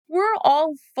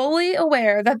all fully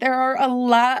aware that there are a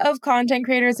lot of content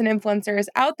creators and influencers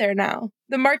out there now.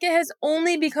 The market has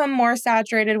only become more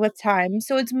saturated with time,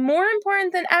 so it's more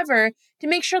important than ever to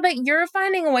make sure that you're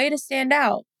finding a way to stand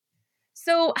out.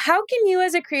 So, how can you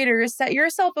as a creator set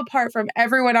yourself apart from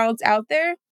everyone else out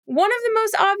there? One of the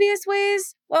most obvious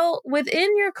ways, well,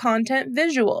 within your content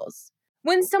visuals.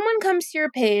 When someone comes to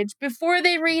your page, before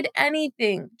they read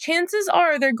anything, chances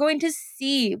are they're going to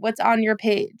see what's on your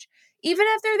page. Even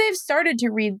after they've started to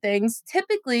read things,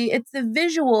 typically it's the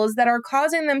visuals that are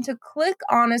causing them to click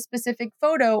on a specific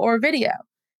photo or video.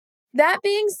 That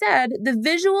being said, the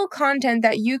visual content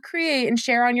that you create and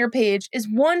share on your page is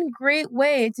one great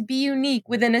way to be unique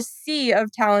within a sea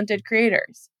of talented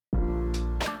creators.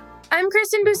 I'm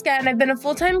Kristen Bousquet, and I've been a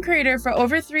full-time creator for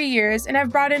over 3 years, and I've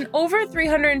brought in over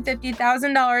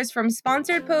 $350,000 from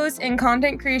sponsored posts and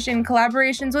content creation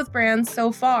collaborations with brands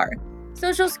so far.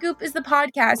 Social Scoop is the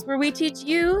podcast where we teach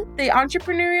you, the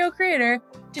entrepreneurial creator,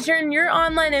 to turn your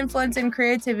online influence and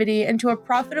creativity into a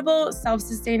profitable,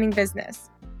 self-sustaining business.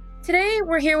 Today,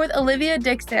 we're here with Olivia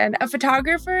Dixon, a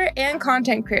photographer and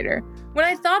content creator. When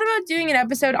I thought about doing an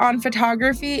episode on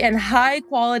photography and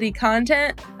high-quality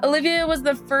content, Olivia was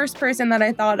the first person that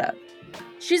I thought of.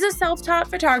 She's a self-taught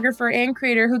photographer and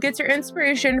creator who gets her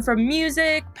inspiration from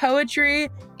music, poetry,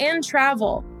 and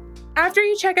travel. After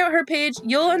you check out her page,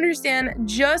 you'll understand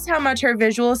just how much her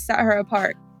visuals set her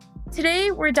apart.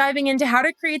 Today, we're diving into how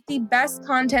to create the best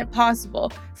content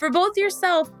possible for both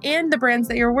yourself and the brands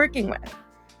that you're working with.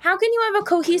 How can you have a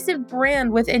cohesive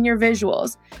brand within your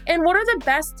visuals? And what are the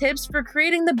best tips for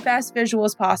creating the best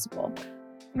visuals possible?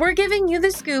 We're giving you the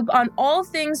scoop on all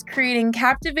things creating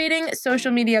captivating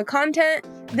social media content.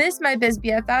 This, my biz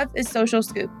BFF, is Social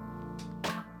Scoop.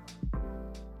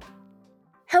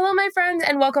 Hello, my friends,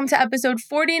 and welcome to episode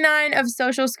 49 of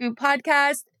Social Scoop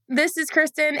Podcast. This is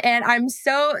Kristen, and I'm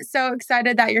so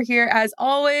excited that you're here as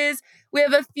always. We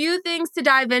have a few things to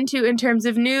dive into in terms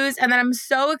of news, and then I'm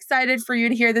so excited for you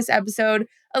to hear this episode.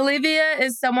 Olivia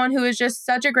is someone who is just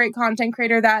such a great content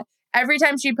creator that every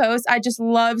time she posts, I just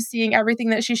love seeing everything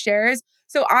that she shares.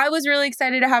 So I was really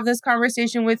excited to have this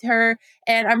conversation with her,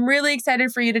 and I'm really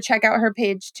excited for you to check out her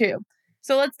page too.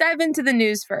 So let's dive into the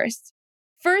news first.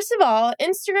 First of all,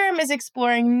 Instagram is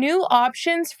exploring new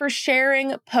options for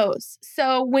sharing posts.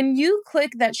 So when you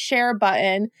click that share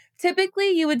button,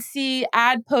 typically you would see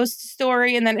add post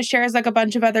story and then it shares like a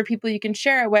bunch of other people you can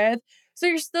share it with. So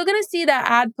you're still going to see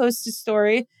that add post to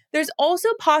story. There's also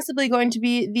possibly going to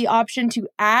be the option to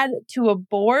add to a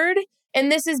board. And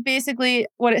this is basically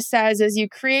what it says is you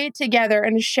create together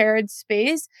in a shared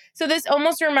space. So this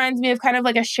almost reminds me of kind of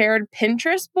like a shared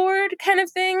Pinterest board kind of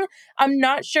thing. I'm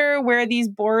not sure where these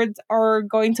boards are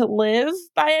going to live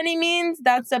by any means.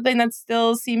 That's something that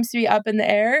still seems to be up in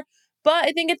the air. But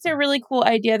I think it's a really cool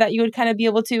idea that you would kind of be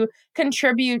able to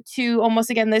contribute to almost,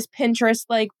 again, this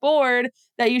Pinterest-like board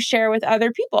that you share with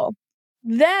other people.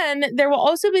 Then there will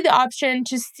also be the option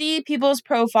to see people's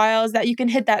profiles that you can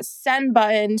hit that send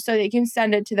button so that you can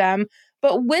send it to them.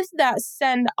 But with that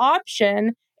send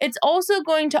option, it's also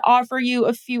going to offer you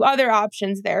a few other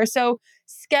options there. So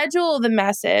schedule the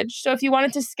message. So if you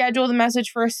wanted to schedule the message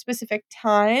for a specific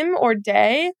time or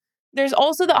day, there's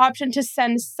also the option to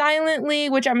send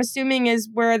silently, which I'm assuming is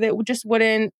where they just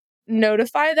wouldn't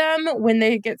notify them when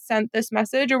they get sent this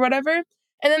message or whatever.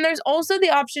 And then there's also the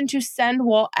option to send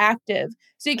while active.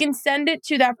 So you can send it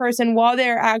to that person while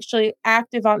they're actually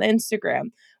active on Instagram,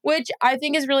 which I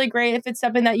think is really great if it's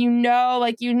something that you know,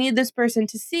 like you need this person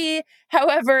to see.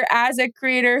 However, as a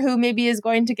creator who maybe is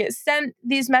going to get sent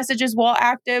these messages while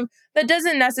active, that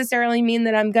doesn't necessarily mean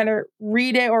that I'm going to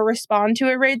read it or respond to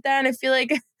it right then. I feel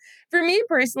like for me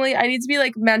personally, I need to be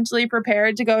like mentally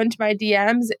prepared to go into my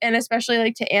DMs and especially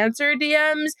like to answer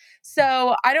DMs.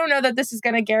 So I don't know that this is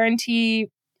going to guarantee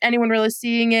anyone really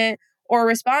seeing it or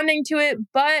responding to it,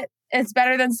 but it's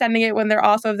better than sending it when they're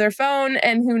off of their phone,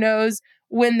 and who knows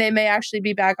when they may actually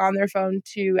be back on their phone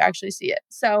to actually see it.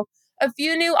 So a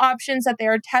few new options that they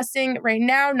are testing right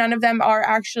now. None of them are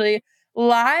actually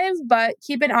live, but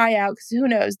keep an eye out because who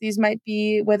knows, these might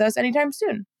be with us anytime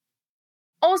soon.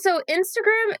 Also,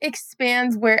 Instagram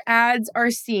expands where ads are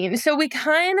seen. So we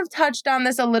kind of touched on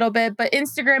this a little bit, but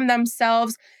Instagram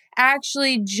themselves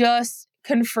actually just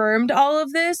confirmed all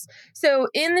of this. So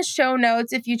in the show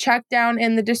notes, if you check down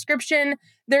in the description,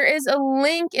 there is a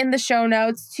link in the show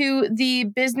notes to the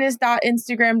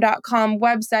business.instagram.com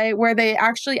website where they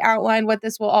actually outline what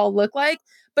this will all look like.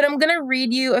 But I'm going to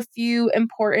read you a few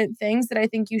important things that I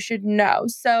think you should know.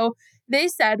 So they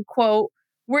said, quote,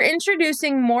 "We're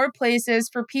introducing more places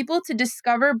for people to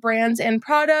discover brands and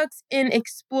products in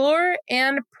Explore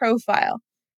and Profile."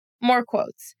 More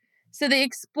quotes. So the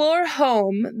Explore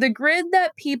Home, the grid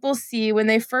that people see when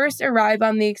they first arrive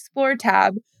on the Explore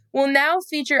tab, will now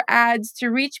feature ads to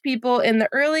reach people in the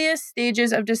earliest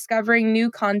stages of discovering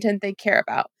new content they care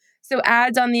about. So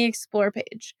ads on the Explore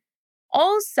page.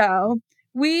 Also,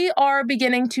 we are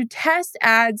beginning to test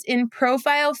ads in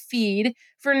Profile Feed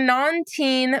for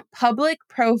non-teen public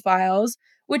profiles,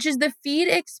 which is the feed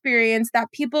experience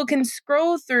that people can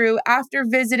scroll through after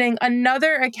visiting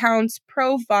another account's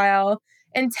profile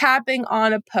and tapping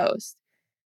on a post.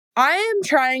 I am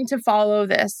trying to follow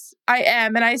this. I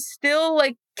am, and I still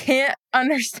can't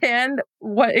understand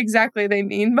what exactly they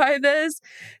mean by this.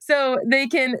 So they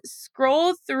can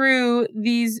scroll through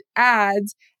these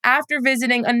ads after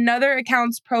visiting another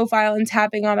account's profile and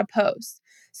tapping on a post.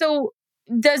 So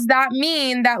does that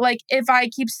mean that if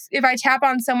I tap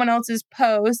on someone else's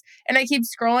post and I keep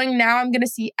scrolling, now I'm going to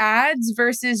see ads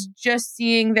versus just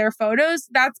seeing their photos?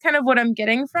 That's kind of what I'm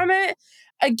getting from it.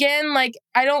 Again,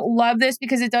 I don't love this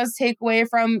because it does take away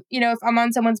from, if I'm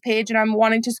on someone's page and I'm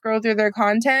wanting to scroll through their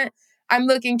content, I'm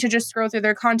looking to just scroll through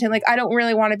their content. I don't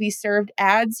really want to be served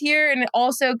ads here. And it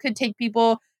also could take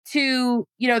people to,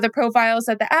 the profiles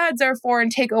that the ads are for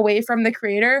and take away from the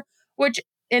creator, which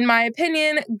in my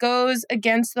opinion goes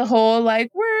against the whole,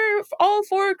 we're all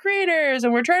for creators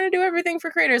and we're trying to do everything for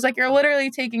creators. You're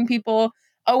literally taking people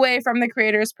away from the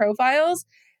creators' profiles.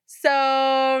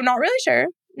 So not really sure.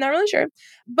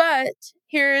 But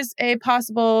here's a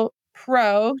possible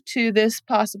pro to this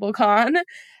possible con.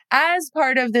 As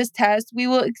part of this test, we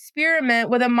will experiment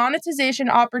with a monetization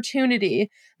opportunity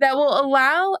that will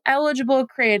allow eligible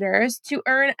creators to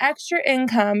earn extra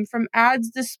income from ads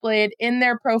displayed in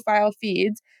their profile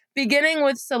feeds, beginning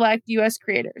with select US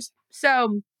creators.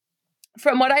 So,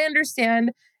 from what I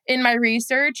understand in my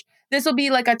research, this will be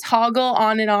like a toggle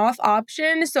on and off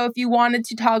option. So if you wanted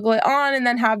to toggle it on and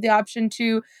then have the option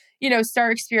to,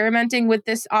 start experimenting with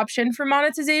this option for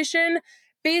monetization,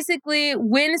 basically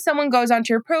when someone goes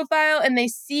onto your profile and they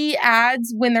see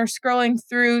ads when they're scrolling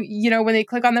through, when they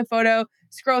click on the photo,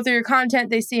 scroll through your content,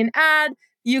 they see an ad,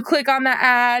 you click on that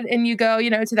ad and you go,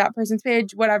 to that person's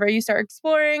page, whatever, you start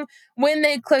exploring. When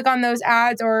they click on those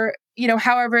ads or,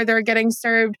 however they're getting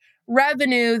served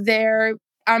revenue there,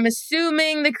 I'm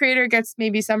assuming the creator gets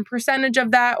maybe some percentage of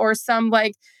that or some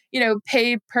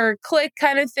pay per click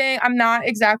kind of thing. I'm not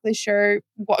exactly sure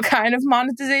what kind of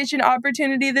monetization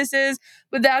opportunity this is,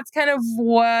 but that's kind of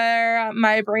where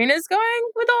my brain is going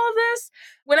with all of this.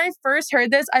 When I first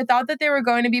heard this, I thought that they were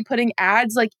going to be putting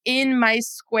ads in my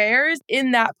squares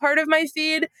in that part of my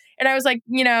feed. And I was like,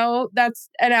 that's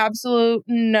an absolute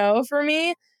no for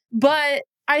me. But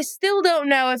I still don't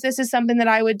know if this is something that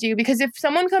I would do, because if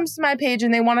someone comes to my page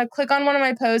and they want to click on one of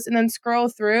my posts and then scroll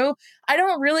through, I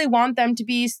don't really want them to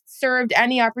be served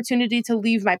any opportunity to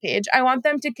leave my page. I want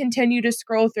them to continue to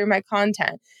scroll through my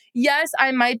content. Yes,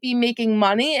 I might be making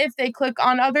money if they click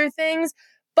on other things,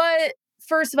 but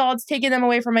first of all, it's taking them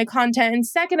away from my content. And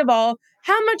second of all,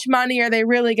 how much money are they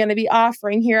really going to be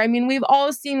offering here? I mean, we've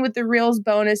all seen with the Reels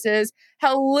bonuses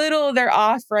how little they're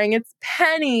offering. It's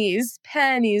pennies.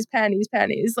 It's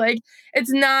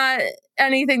not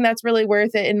anything that's really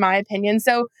worth it, in my opinion.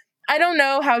 So I don't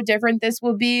know how different this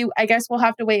will be. I guess we'll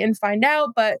have to wait and find out,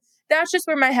 but that's just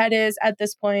where my head is at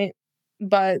this point.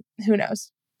 But who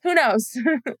knows?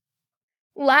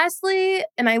 Lastly,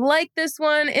 and I like this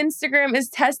one, Instagram is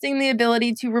testing the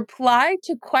ability to reply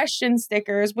to question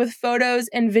stickers with photos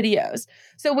and videos.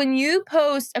 So when you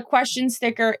post a question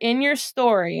sticker in your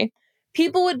story,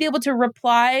 people would be able to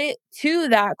reply to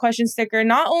that question sticker,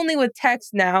 not only with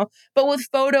text now, but with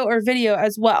photo or video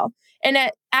as well. And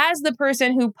as the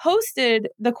person who posted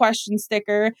the question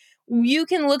sticker, you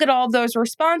can look at all of those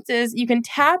responses. You can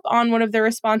tap on one of the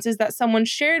responses that someone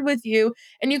shared with you,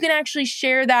 and you can actually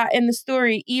share that in the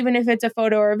story, even if it's a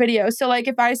photo or a video. So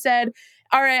if I said,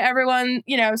 all right, everyone,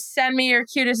 send me your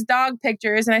cutest dog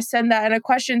pictures, and I send that in a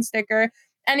question sticker,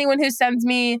 anyone who sends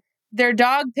me their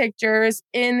dog pictures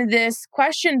in this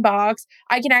question box,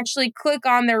 I can actually click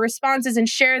on their responses and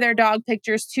share their dog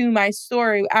pictures to my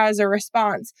story as a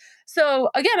response. So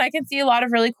again, I can see a lot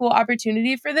of really cool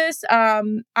opportunity for this.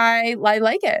 I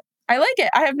like it.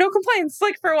 I have no complaints,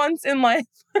 for once in life.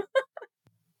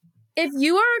 If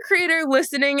you are a creator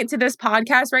listening to this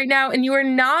podcast right now and you are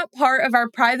not part of our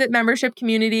private membership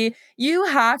community, you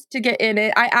have to get in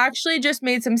it. I actually just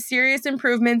made some serious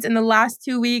improvements in the last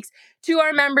 2 weeks to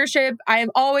our membership. I am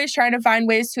always trying to find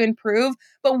ways to improve.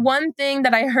 But one thing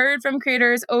that I heard from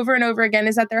creators over and over again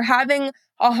is that they're having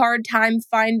a hard time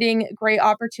finding great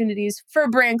opportunities for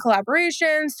brand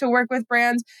collaborations, to work with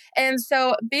brands. And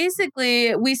so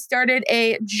basically, we started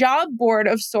a job board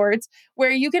of sorts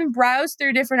where you can browse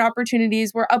through different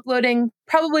opportunities. We're uploading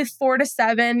probably 4 to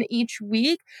 7 each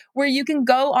week, where you can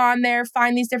go on there,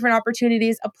 find these different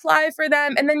opportunities, apply for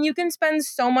them, and then you can spend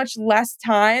so much less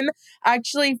time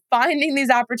actually finding these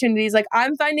opportunities. Like,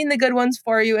 I'm finding the good ones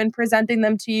for you and presenting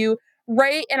them to you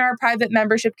right in our private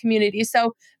membership community.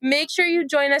 So make sure you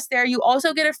join us there. You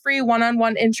also get a free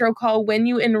one-on-one intro call when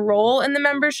you enroll in the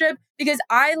membership, because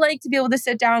I like to be able to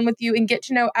sit down with you and get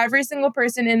to know every single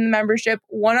person in the membership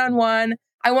one-on-one.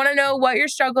 I want to know what your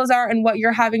struggles are and what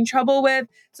you're having trouble with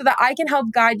so that I can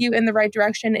help guide you in the right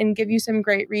direction and give you some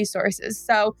great resources.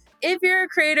 So if you're a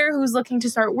creator who's looking to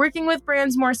start working with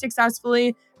brands more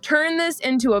successfully, turn this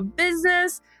into a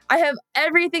business, I have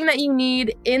everything that you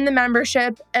need in the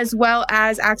membership, as well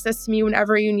as access to me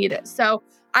whenever you need it. So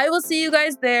I will see you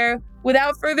guys there.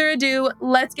 Without further ado,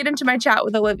 let's get into my chat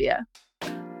with Olivia.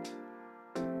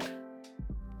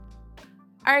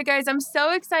 All right, guys, I'm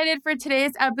so excited for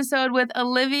today's episode with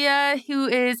Olivia, who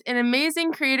is an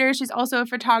amazing creator. She's also a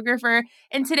photographer.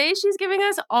 And today she's giving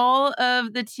us all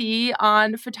of the tea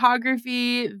on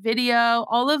photography, video,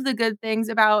 all of the good things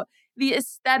about the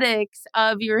aesthetics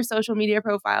of your social media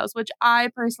profiles, which I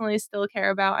personally still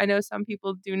care about. I know some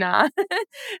people do not.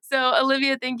 So,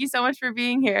 Olivia, thank you so much for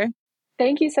being here.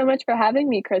 Thank you so much for having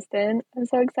me, Kristen. I'm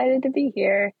so excited to be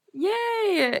here.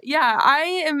 Yay! Yeah,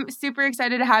 I am super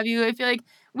excited to have you. I feel like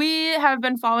we have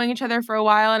been following each other for a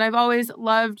while, and I've always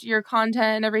loved your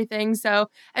content and everything. So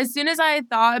as soon as I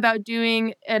thought about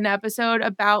doing an episode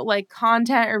about like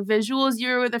content or visuals,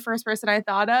 you were the first person I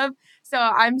thought of. So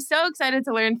I'm so excited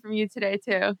to learn from you today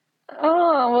too.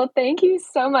 Oh, well, thank you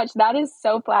so much. That is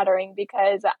so flattering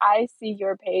because I see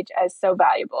your page as so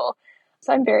valuable.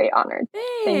 So I'm very honored.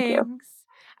 Thank you. Thanks.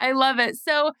 I love it.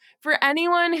 So, for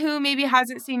anyone who maybe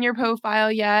hasn't seen your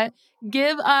profile yet,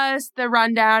 give us the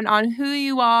rundown on who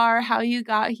you are, how you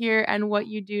got here, and what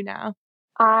you do now.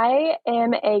 I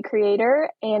am a creator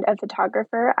and a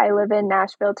photographer. I live in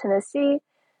Nashville, Tennessee.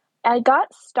 I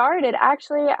got started,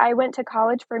 actually, I went to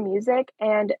college for music,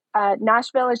 and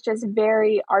Nashville is just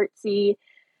very artsy.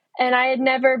 And I had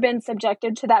never been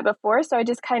subjected to that before. So I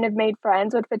just kind of made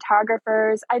friends with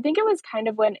photographers. I think it was kind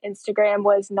of when Instagram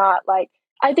was not like,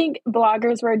 I think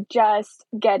bloggers were just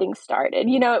getting started.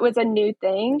 You know, it was a new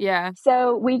thing. Yeah.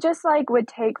 So we just like would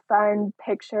take fun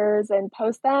pictures and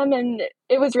post them. And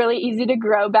it was really easy to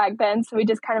grow back then. So we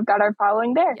just kind of got our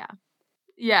following there. Yeah.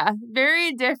 Yeah.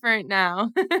 Very different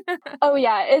now. Oh,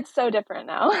 yeah. It's so different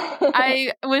now.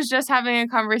 I was just having a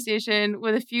conversation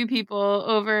with a few people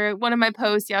over one of my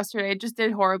posts yesterday. It just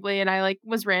did horribly, and I like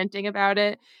was ranting about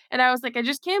it. And I was like, I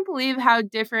just can't believe how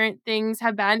different things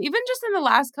have been. Even just in the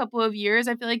last couple of years,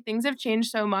 I feel like things have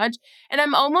changed so much. And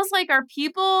I'm almost like, are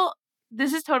people,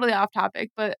 this is totally off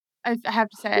topic, but I have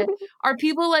to say it, are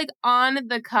people like on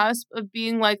the cusp of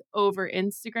being like over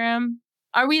Instagram?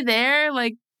 Are we there?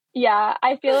 Like, Yeah,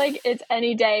 I feel like it's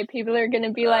any day. People are going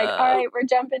to be like, all right, we're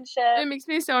jumping ship. It makes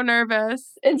me so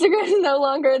nervous. Instagram is no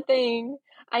longer a thing.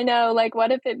 I know, like,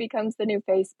 what if it becomes the new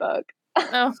Facebook?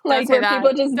 Oh, like, where that.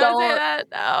 people just don't say that.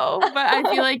 No, but I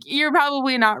feel like you're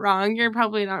probably not wrong. You're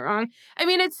probably not wrong. I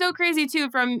mean, it's so crazy too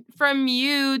from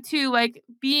you to like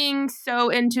being so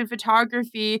into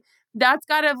photography. That's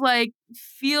gotta like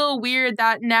feel weird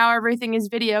that now everything is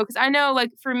video. Because I know,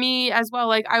 like for me as well,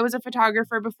 like I was a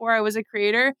photographer before I was a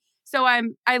creator, so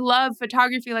I love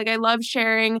photography. Like I love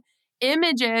sharing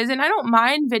images, and I don't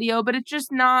mind video, but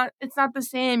it's not the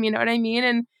same. You know what I mean?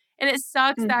 And it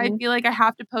sucks that I feel like I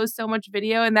have to post so much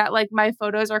video and that like my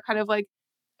photos are kind of like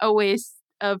a waste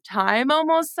of time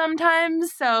almost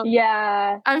sometimes. So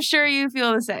yeah, I'm sure you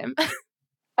feel the same.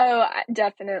 Oh,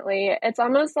 definitely. It's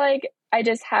almost like I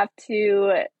just have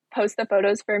to post the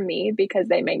photos for me because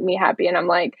they make me happy. And I'm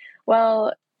like,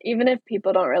 well, even if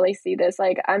people don't really see this,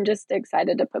 like I'm just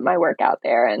excited to put my work out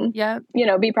there and, Yeah. you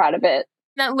know, be proud of it.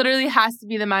 That literally has to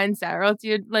be the mindset, or else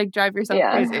you'd like drive yourself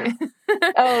crazy.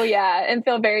 Oh, yeah. And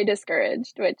feel very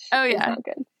discouraged, which is not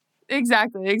good.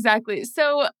 Exactly.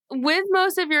 So with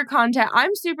most of your content,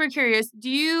 I'm super curious. Do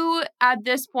you, at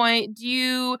this point,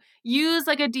 use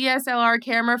like a DSLR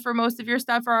camera for most of your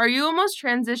stuff, or are you almost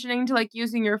transitioning to like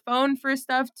using your phone for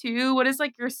stuff too? What is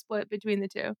like your split between the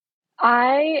two?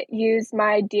 I use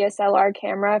my DSLR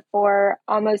camera for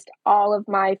almost all of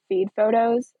my feed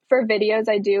photos. For videos,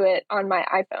 I do it on my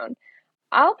iPhone.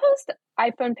 I'll post,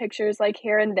 iPhone pictures like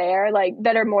here and there, like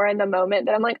that are more in the moment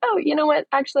that I'm like, oh, you know what?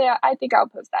 Actually, I think I'll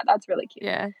post that. That's really cute.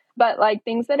 Yeah. But like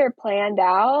things that are planned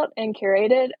out and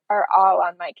curated are all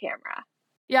on my camera.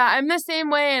 Yeah, I'm the same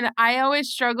way. And I always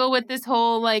struggle with this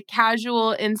whole like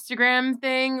casual Instagram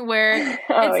thing where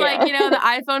Oh, it's like, yeah. the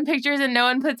iPhone pictures and no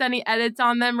one puts any edits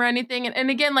on them or anything. And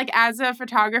again, like as a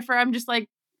photographer, I'm just like,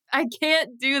 I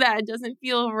can't do that. It doesn't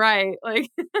feel right. Like,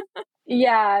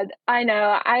 Yeah, I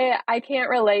know. I can't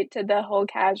relate to the whole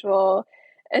casual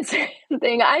Instagram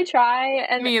thing. I try,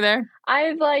 and me either.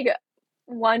 I've like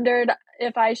wondered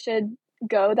if I should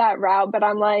go that route, but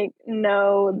I'm like,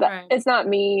 no, Right. it's not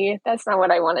me. That's not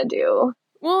what I want to do.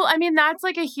 Well, I mean, that's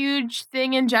like a huge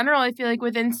thing in general. I feel like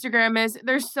with Instagram is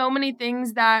there's so many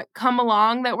things that come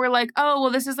along that we're like, oh, well,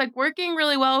 this is like working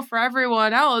really well for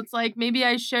everyone else. Like maybe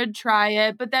I should try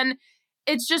it. But then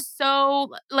it's just so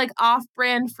like off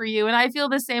brand for you. And I feel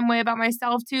the same way about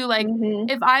myself too. Like Hmm.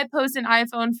 if I post an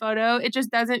iPhone photo, it just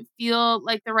doesn't feel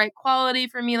like the right quality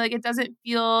for me. Like it doesn't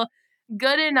feel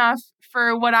good enough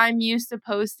for what I'm used to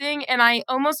posting. And I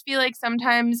almost feel like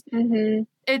sometimes Hmm.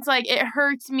 it's like it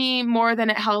hurts me more than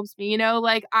it helps me,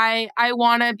 like I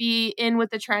want to be in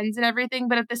with the trends and everything,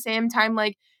 but at the same time,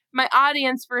 like my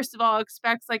audience first of all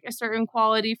expects like a certain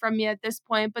quality from me at this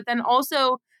point, but then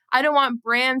also I don't want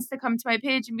brands to come to my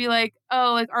page and be like,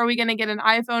 oh, like are we going to get an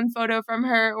iPhone photo from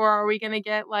her, or are we going to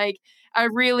get like a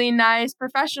really nice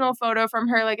professional photo from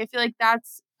her? Like I feel like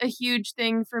that's a huge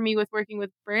thing for me with working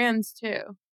with brands too.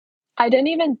 I didn't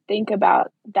even think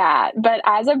about that, but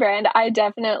as a brand, I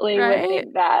definitely would Right.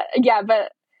 think that. Yeah,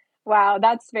 but wow,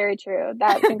 that's very true.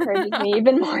 That encourages me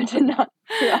even more to not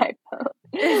do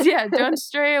iPhone. Yeah, don't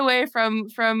stray away from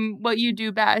what you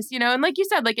do best, and like you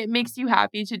said, like it makes you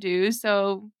happy to do,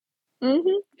 so Hmm.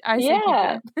 I say keep it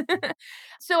Yeah. up.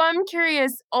 So I'm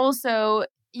curious also,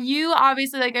 you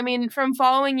obviously like I mean from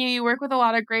following you, you work with a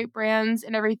lot of great brands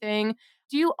and everything.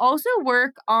 Do you also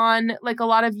work on like a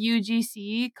lot of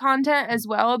UGC content as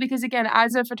well? Because again,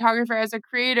 as a photographer, as a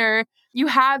creator, you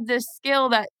have this skill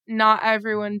that not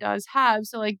everyone does have.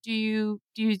 So like do you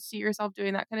see yourself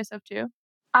doing that kind of stuff too?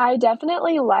 I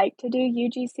definitely like to do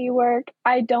UGC work.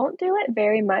 I don't do it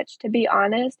very much, to be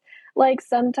honest. Like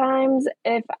sometimes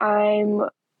if I'm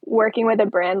working with a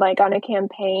brand like on a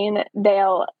campaign,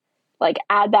 they'll like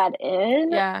add that in,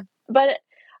 Yeah. but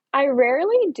I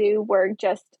rarely do work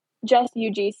just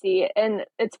UGC. And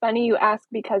it's funny you ask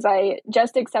because I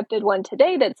just accepted one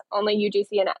today that's only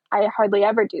UGC and I hardly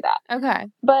ever do that. Okay.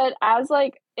 But as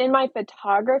like in my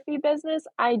photography business,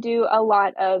 I do a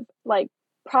lot of like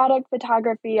product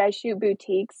photography. I shoot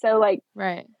boutiques. So like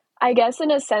Right. I guess in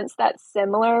a sense that's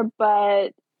similar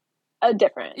but a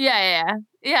different. Yeah.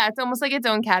 Yeah, it's almost like its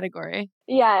own category.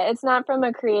 Yeah, it's not from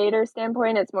a creator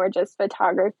standpoint, it's more just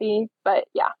photography, but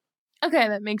yeah. Okay,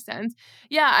 that makes sense.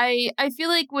 Yeah, I feel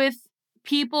like with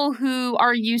people who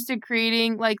are used to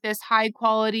creating like this high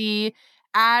quality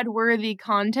ad worthy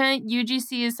content,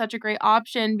 UGC is such a great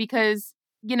option because,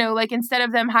 like instead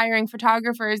of them hiring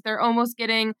photographers, they're almost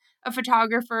getting a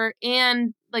photographer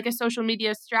and like a social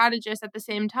media strategist at the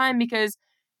same time because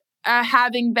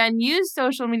having been used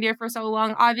social media for so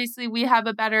long, obviously we have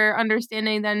a better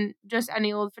understanding than just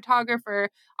any old photographer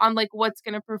on like what's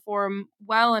going to perform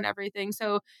well and everything.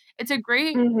 So it's a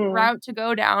great Mhm. route to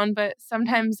go down, but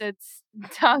sometimes it's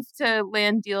tough to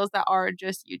land deals that are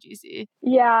just UGC.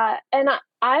 Yeah, and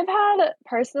I've had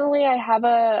personally, I have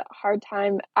a hard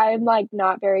time. I'm like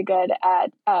not very good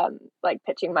at like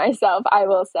pitching myself, I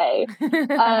will say.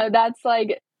 That's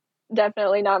like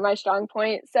definitely not my strong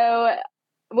point. So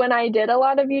when I did a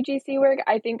lot of UGC work,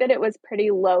 I think that it was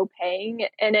pretty low paying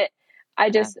and I Yeah.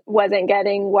 just wasn't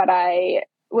getting what I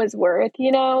was worth,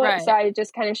 you know? So Right. I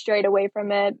just kind of strayed away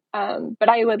from it. But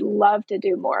I would love to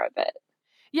do more of it.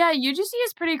 Yeah, UGC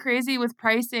is pretty crazy with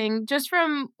pricing. Just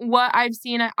from what I've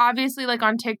seen, obviously, like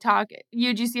on TikTok,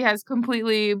 UGC has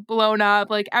completely blown up.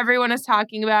 Like everyone is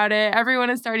talking about it, everyone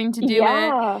is starting to do it.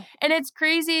 Yeah. And it's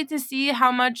crazy to see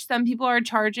how much some people are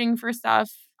charging for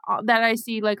stuff that I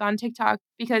see like on TikTok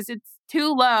because it's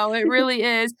too low. It really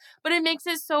is. But it makes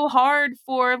it so hard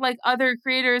for like other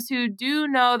creators who do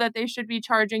know that they should be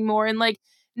charging more and like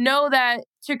know that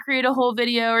to create a whole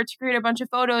video or to create a bunch of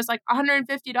photos, like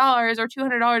 $150 or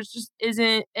 $200 just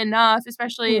isn't enough,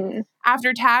 especially Mm.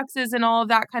 after taxes and all of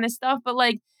that kind of stuff. But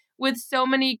like with so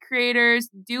many creators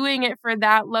doing it for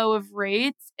that low of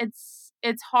rates,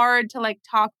 it's hard to like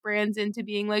talk brands into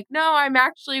being like, no, I'm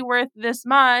actually worth this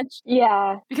much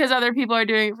Yeah. because other people are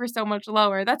doing it for so much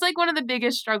lower. That's like one of the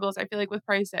biggest struggles I feel like with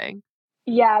pricing.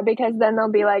 Yeah, because then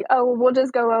they'll be like, oh, well, we'll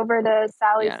just go over to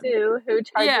Sally Yeah. Sue who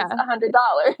charges Yeah,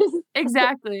 $100.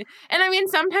 exactly. And I mean,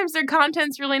 sometimes their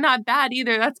content's really not bad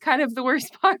either. That's kind of the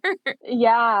worst part.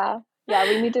 Yeah. Yeah,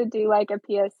 we need to do like a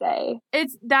PSA on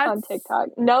That's TikTok.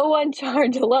 No one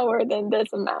charge lower than this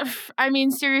amount. I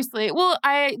mean, seriously. Well,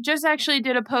 I just actually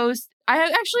did a post. I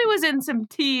actually was in some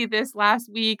tea this last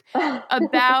week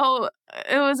about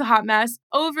it was a hot mess.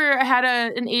 I had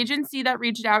an agency that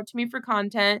reached out to me for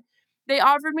content. They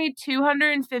offered me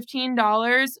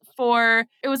 $215 for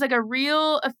it was like a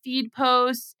reel, a feed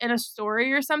post, and a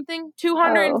story or something.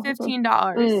 Oh.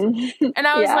 $215. And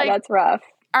I was Yeah, like, that's rough.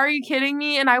 are you kidding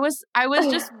me? And I was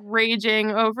just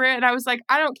raging over it. And I was like,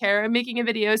 I don't care. I'm making a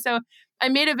video. So I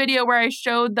made a video where I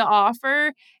showed the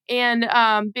offer and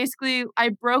basically I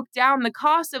broke down the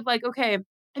cost of like, okay,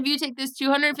 if you take this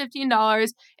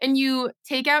 $215 and you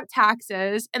take out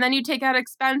taxes and then you take out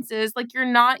expenses, like you're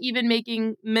not even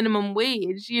making minimum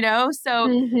wage, you know? So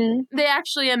Mhm. they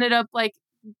actually ended up like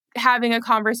having a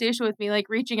conversation with me, like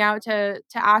reaching out to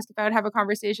ask if I would have a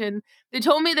conversation. They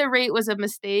told me the rate was a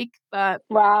mistake, but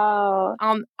Wow.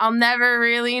 I'll never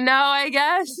really know, I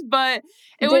guess. But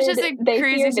it was Did just a they see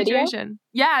crazy your video? situation.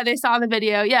 Yeah, they saw the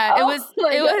video. Yeah, it Oh was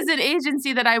my it was gosh. an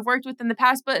agency that I've worked with in the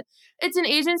past, but it's an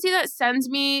agency that sends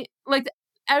me like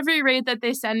every rate that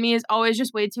they send me is always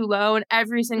just way too low. And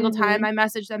every single time Mhm. I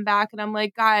message them back and I'm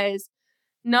like, guys,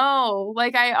 no,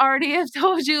 like I already have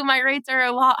told you my rates are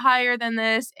a lot higher than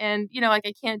this and like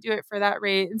I can't do it for that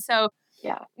rate. And so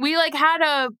Yeah. we like had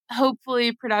a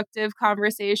hopefully productive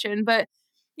conversation, but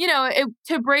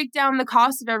to break down the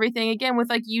cost of everything again with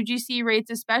like UGC rates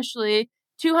especially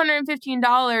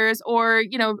 $215 or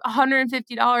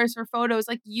 $150 for photos,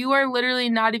 like you are literally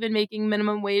not even making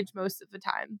minimum wage most of the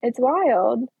time. It's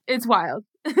wild. It's wild.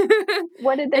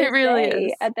 What did they It really say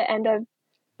is. at the end of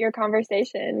your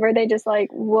conversation? Were they just like,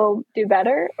 "We'll do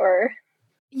better," or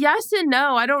Yes and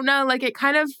no. I don't know. Like it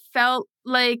kind of felt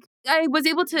like I was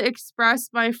able to express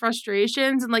my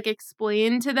frustrations and like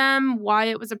explain to them why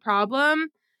it was a problem,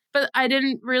 but I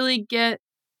didn't really get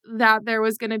that there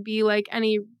was going to be like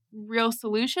any real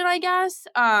solution, I guess.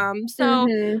 So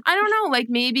Mhm. I don't know, like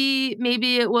maybe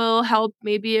it will help,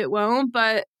 maybe it won't,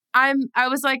 but I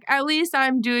was like at least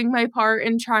I'm doing my part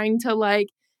in trying to like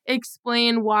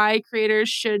explain why creators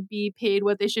should be paid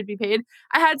what they should be paid.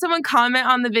 I had someone comment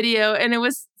on the video and it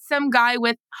was some guy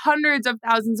with hundreds of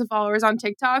thousands of followers on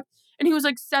TikTok. And he was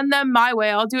like, send them my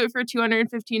way. I'll do it for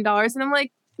 $215. And I'm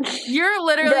like, you're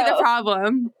literally the Bro.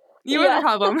 problem. You are the Yeah.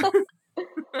 problem.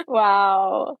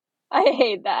 Wow. I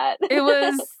hate that. It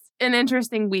was an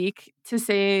interesting week, to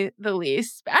say the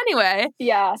least. But anyway,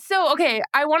 Yeah. so, okay,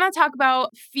 I want to talk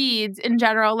about feeds in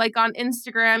general, like on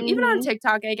Instagram, even on Mhm.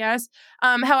 TikTok, I guess.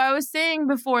 How I was saying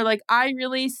before, like, I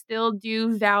really still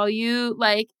do value,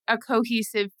 like, a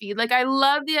cohesive feed. Like, I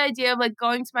love the idea of, like,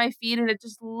 going to my feed and it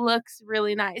just looks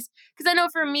really nice. Because I know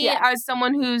for me, Yeah. as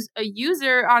someone who's a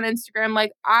user on Instagram,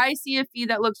 like, I see a feed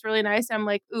that looks really nice. I'm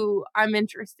like, ooh, I'm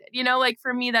interested. Like,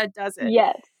 for me, that does it.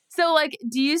 Yes. So, like,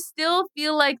 do you still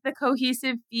feel like the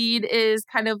cohesive feed is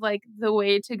kind of like the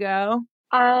way to go?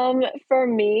 For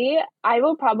me, I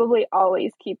will probably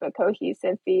always keep a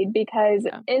cohesive feed because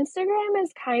Yeah. Instagram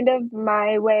is kind of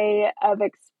my way of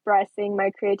expressing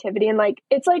my creativity and like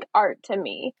it's like art to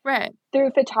me Right.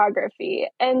 through photography.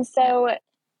 And Yeah. so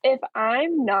if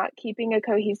I'm not keeping a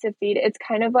cohesive feed, it's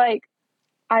kind of like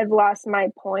I've lost my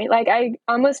point. Like I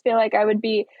almost feel like I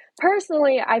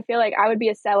feel like I would be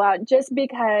a sellout just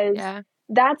because Yeah.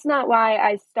 that's not why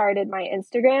I started my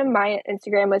Instagram. My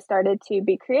Instagram was started to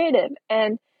be creative.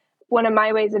 And one of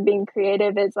my ways of being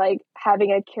creative is like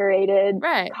having a curated,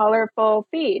 Right. colorful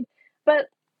feed. But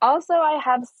also, I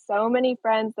have so many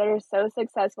friends that are so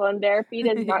successful and their feed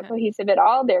is not Yeah. cohesive at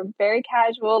all. They're very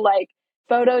casual, like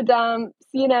photo dumps,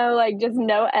 like just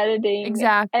no editing. And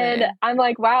Exactly. I'm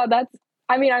like, wow,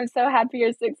 I'm so happy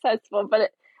you're successful,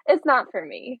 but it's not for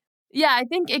me. Yeah, I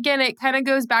think again it kind of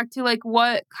goes back to like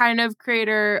what kind of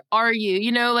creator are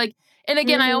you? Like and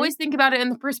again I Hmm. always think about it in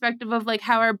the perspective of like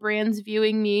how our brand's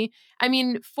viewing me. I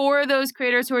mean, for those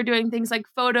creators who are doing things like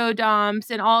photo dumps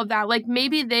and all of that, like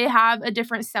maybe they have a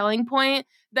different selling point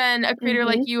than a creator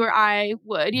like Hmm. you or I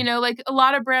would. Like a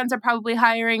lot of brands are probably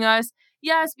hiring us,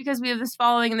 yes, because we have this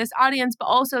following and this audience, but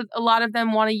also a lot of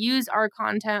them want to use our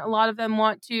content. A lot of them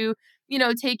want to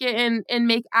take it and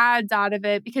make ads out of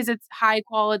it because it's high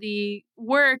quality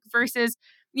work versus,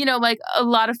 like a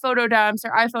lot of photo dumps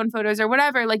or iPhone photos or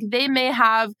whatever. Like they may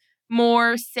have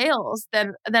more sales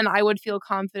than I would feel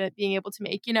confident being able to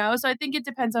make. So I think it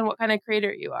depends on what kind of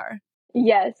creator you are.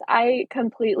 Yes, I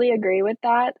completely agree with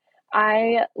that.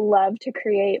 I love to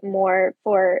create more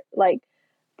for like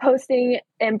posting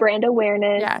and brand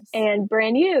awareness Yes. and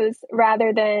brand use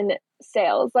rather than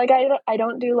sales. Like I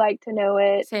don't do like to know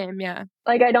it. Same, yeah.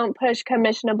 Like I don't push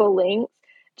commissionable links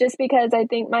just because I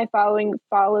think my following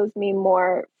follows me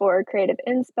more for creative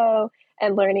inspo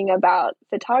and learning about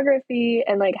photography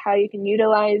and like how you can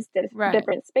utilize Right.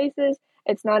 different spaces.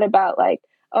 It's not about like,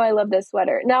 oh, I love this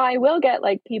sweater. Now I will get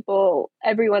like people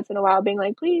every once in a while being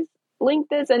like, please link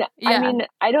this. And I Yeah. mean,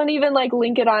 I don't even like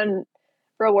link it on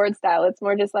reward style. It's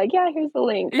more just like, yeah, here's the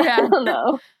link. Yeah. I don't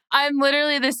know. I'm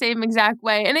literally the same exact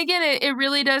way. And again, it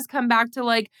really does come back to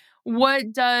like,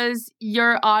 what does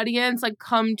your audience like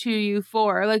come to you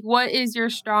for? Like, what is your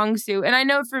strong suit? And I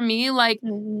know for me, like,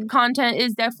 content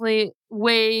is definitely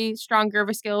way stronger of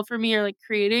a skill for me, or like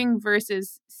creating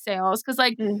versus sales. Cause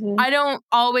like, I don't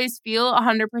always feel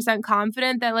 100%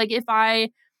 confident that like, if I,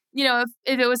 you know,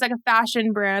 if it was like a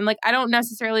fashion brand, like, I don't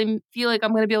necessarily feel like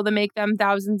I'm going to be able to make them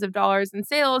thousands of dollars in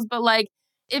sales, but like,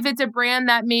 if it's a brand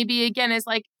that maybe again is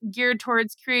like geared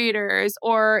towards creators,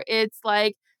 or it's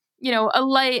like, you know,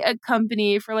 a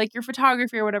company for like your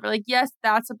photography or whatever, like, yes,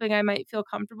 that's something I might feel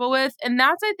comfortable with. And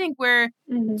that's, I think, where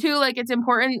too, like, it's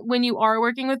important when you are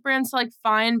working with brands to like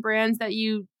find brands that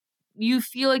you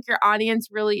feel like your audience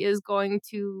really is going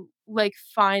to like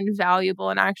find valuable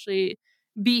and actually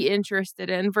be interested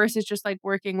in, versus just like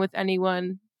working with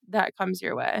anyone that comes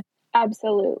your way.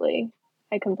 Absolutely.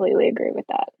 I completely agree with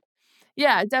that.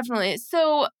 Yeah, definitely.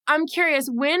 So I'm curious,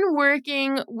 when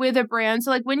working with a brand,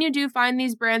 so like when you do find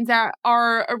these brands that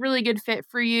are a really good fit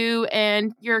for you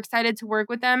and you're excited to work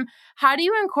with them, how do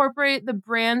you incorporate the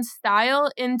brand style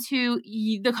into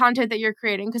the content that you're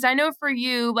creating? Because I know for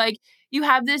you, like, you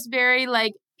have this very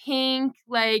like pink,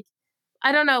 like,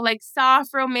 I don't know, like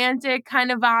soft romantic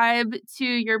kind of vibe to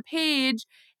your page.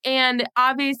 And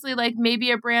obviously, like,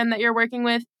 maybe a brand that you're working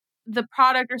with, the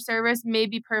product or service may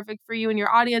be perfect for you and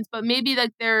your audience, but maybe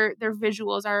like their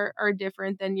visuals are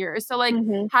different than yours. So like,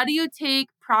 how do you take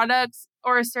products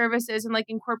or services and like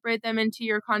incorporate them into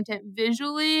your content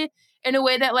visually in a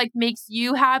way that like makes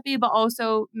you happy, but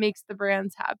also makes the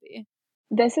brands happy?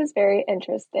 This is very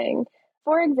interesting.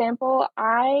 For example,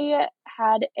 I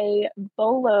had a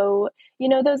bolo, you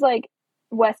know, those like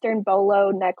Western bolo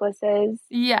necklaces.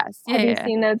 Yes. Have you Yeah.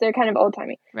 seen those? They're kind of old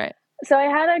timey. Right. So I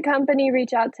had a company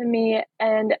reach out to me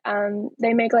and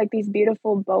they make like these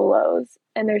beautiful bolos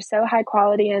and they're so high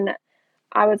quality. And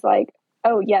I was like,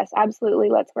 oh, yes, absolutely.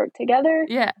 Let's work together.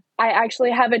 Yeah. I actually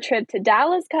have a trip to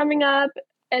Dallas coming up.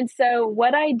 And so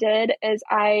what I did is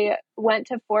I went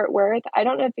to Fort Worth. I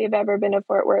don't know if you've ever been to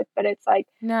Fort Worth, but it's like,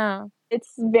 No.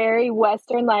 it's very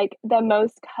Western, like the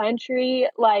most country,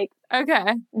 like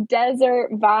Okay.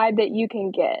 desert vibe that you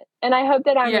can get. And I hope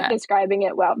that I'm Yeah. describing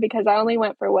it well because I only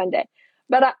went for one day.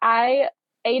 But I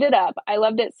ate it up. I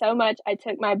loved it so much. I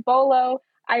took my bolo.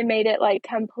 I made it like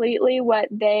completely what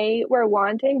they were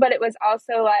wanting, but it was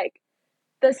also like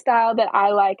the style that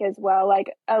I like as well,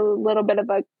 like a little bit of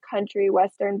a country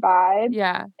Western vibe.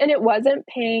 Yeah. And it wasn't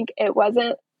pink. It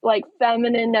wasn't like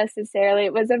feminine necessarily.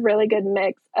 It was a really good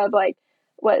mix of like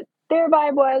what their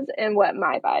vibe was and what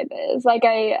my vibe is. Like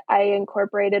I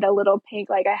incorporated a little pink,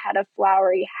 like I had a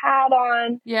flowery hat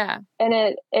on. Yeah. And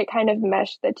it kind of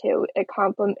meshed the two. It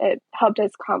helped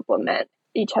us complement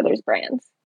each other's brands.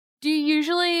 Do you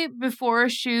usually, before a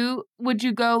shoot, would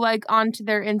you go like onto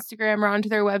their Instagram or onto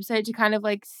their website to kind of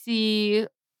like see,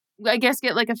 I guess,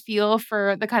 get like a feel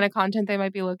for the kind of content they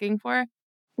might be looking for?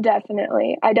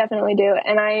 Definitely. I definitely do.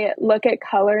 And I look at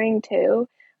coloring too,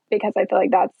 because I feel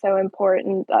like that's so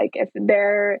important. Like if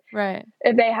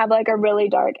they have like a really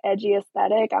dark, edgy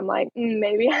aesthetic, I'm like,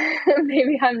 maybe,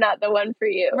 maybe I'm not the one for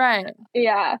you. Right.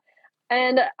 Yeah.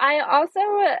 And I also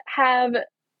have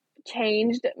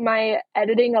changed my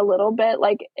editing a little bit.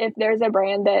 Like if there's a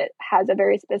brand that has a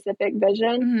very specific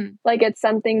vision, like it's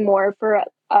something more for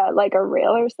like a reel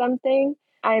or something,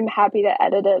 I'm happy to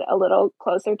edit it a little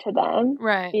closer to them.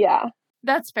 Right. Yeah.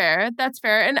 That's fair. That's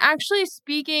fair. And actually,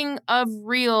 speaking of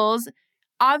reels,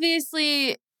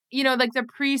 obviously, you know, like the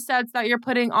presets that you're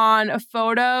putting on a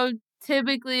photo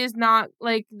typically is not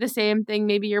like the same thing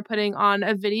maybe you're putting on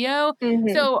a video.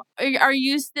 So are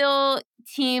you still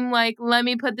team like, let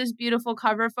me put this beautiful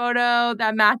cover photo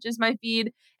that matches my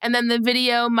feed, and then the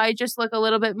video might just look a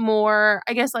little bit more,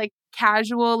 I guess, like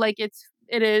casual, like it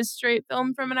is straight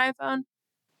film from an iPhone?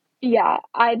 Yeah,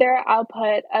 either I'll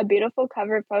put a beautiful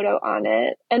cover photo on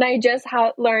it, and I just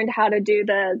learned how to do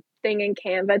the thing in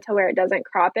Canva to where it doesn't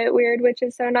crop it weird, which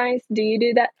is so nice. Do you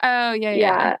do that? Oh,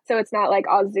 yeah. So it's not like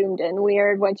all zoomed in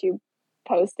weird once you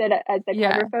post it as the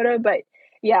cover photo, but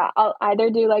yeah, I'll either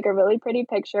do like a really pretty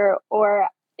picture, or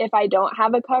if I don't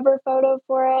have a cover photo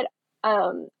for it,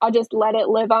 I'll just let it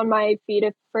live on my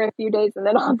feed for a few days, and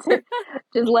then I'll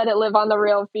just let it live on the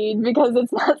real feed because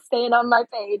it's not staying on my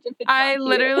page if it's I not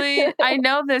literally, cute. I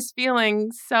know this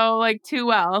feeling so like too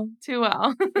well.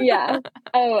 Yeah.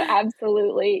 Oh,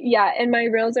 absolutely. Yeah, and my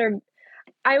reels are,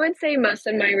 I would say most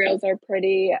of my reels are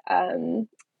pretty,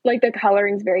 like the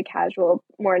coloring's very casual,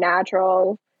 more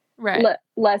natural, Right.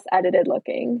 less edited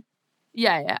looking.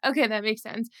 Yeah. Okay, that makes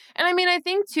sense. And I mean, I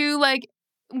think too, like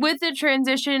with the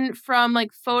transition from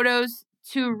like photos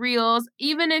to reels,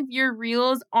 even if your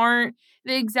reels aren't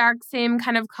the exact same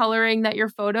kind of coloring that your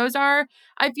photos are,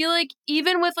 I feel like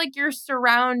even with like your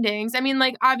surroundings, I mean,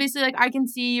 like obviously, like I can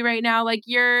see you right now, like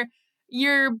your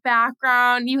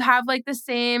background, you have like the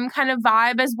same kind of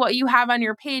vibe as what you have on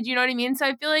your page. You know what I mean? So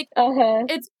I feel like Uh-huh.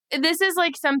 this is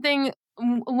like something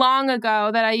long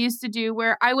ago that I used to do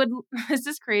where I would this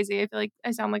is crazy. I feel like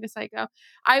I sound like a psycho.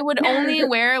 I would only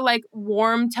wear like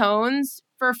warm tones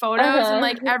for photos and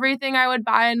like Uh-huh. everything I would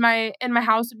buy in my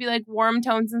house would be like warm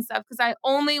tones and stuff because I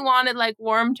only wanted like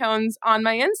warm tones on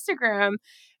my Instagram.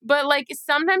 But like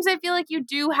sometimes I feel like you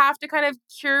do have to kind of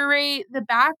curate the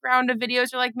background of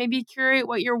videos or like maybe curate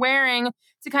what you're wearing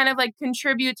to kind of like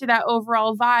contribute to that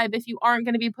overall vibe if you aren't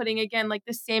going to be putting again like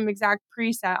the same exact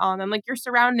preset on them. Like your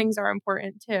surroundings are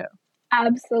important too.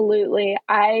 Absolutely.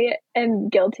 I am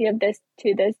guilty of this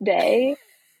to this day.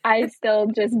 I still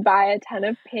just buy a ton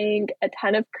of pink, a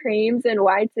ton of creams and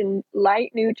whites and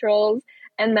light neutrals,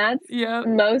 and that's Yep.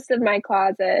 most of my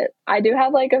closet. I do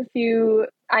have like a few.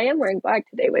 I am wearing black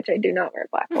today, which I do not wear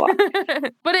black a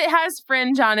lot. But it has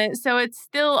fringe on it, so it's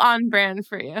still on brand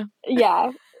for you.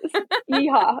 Yeah.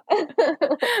 Yeehaw.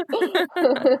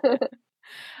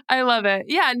 I love it.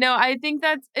 Yeah, no, I think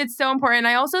it's so important.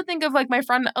 I also think of like my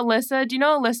friend Alyssa. Do you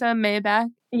know Alyssa Maybeck?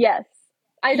 Yes.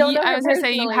 I don't know I her was gonna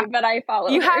say personally, but I follow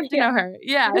you her. have to Yeah. know her.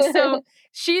 Yeah. So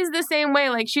she's the same way.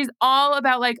 Like she's all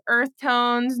about like earth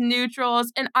tones,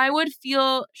 neutrals. And I would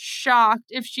feel shocked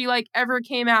if she like ever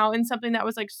came out in something that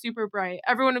was like super bright.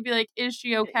 Everyone would be like, is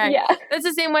she okay? Yeah. That's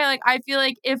the same way. Like I feel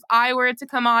like if I were to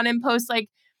come on and post like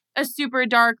a super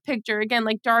dark picture, again,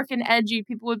 like dark and edgy,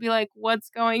 people would be like,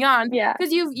 what's going on? Yeah.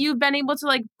 Because you've been able to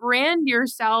like brand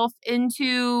yourself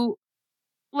into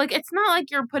like, it's not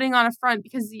like you're putting on a front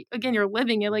because, again, you're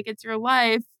living it. Like, it's your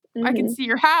life. I can Mhm. see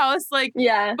your house. Like,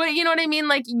 Yeah. but you know what I mean?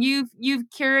 Like, you've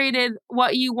curated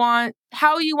what you want,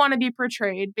 how you want to be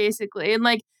portrayed, basically, and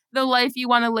like the life you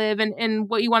want to live and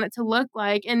what you want it to look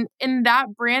like. And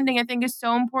that branding, I think, is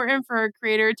so important for a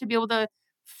creator to be able to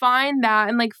find that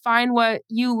and like find what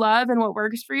you love and what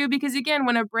works for you. Because again,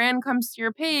 when a brand comes to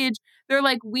your page, they're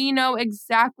like, we know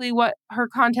exactly what her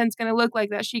content's going to look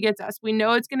like that she gets us. We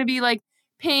know it's going to be like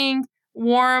pink,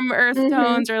 warm earth Mhm.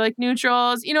 tones or like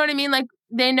neutrals. You know what I mean? Like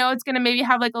they know it's going to maybe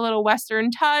have like a little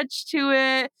Western touch to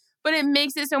it, but it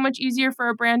makes it so much easier for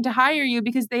a brand to hire you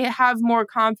because they have more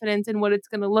confidence in what it's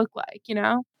going to look like, you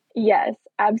know? Yes,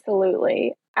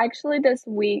 absolutely. Actually, this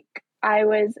week I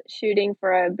was shooting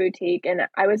for a boutique and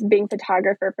I was being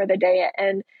photographer for the day.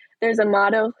 And there's a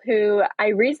model who I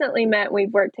recently met.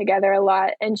 We've worked together a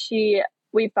lot, and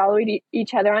we followed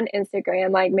each other on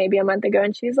Instagram like maybe a month ago.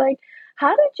 And she's like, "How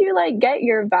did you like get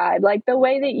your vibe, like the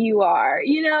way that you are,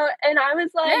 you know?" And I was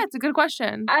Yeah, like, it's a good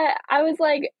question. I was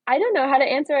like, I don't know how to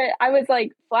answer it. I was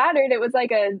like flattered. It was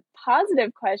like a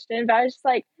positive question, but I was just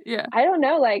like, Yeah. I don't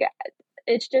know. Like,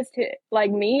 it's just like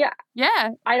me.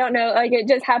 Yeah. I don't know. Like, it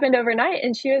just happened overnight.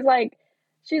 And she's like,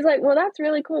 well, that's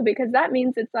really cool because that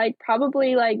means it's like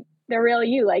probably like the real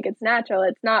you. Like, it's natural.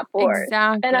 It's not forced. And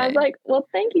I was Exactly. like, well,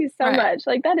 thank you so Right. much.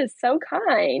 Like, that is so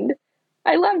kind.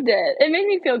 I loved it. It made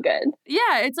me feel good.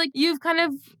 Yeah, it's like you've kind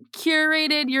of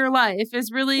curated your life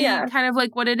is really Yeah. kind of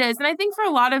like what it is. And I think for a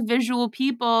lot of visual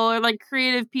people or like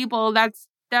creative people, that's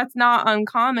not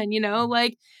uncommon, you know?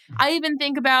 Like I even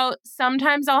think about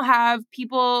sometimes I'll have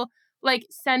people like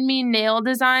send me nail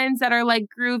designs that are like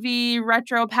groovy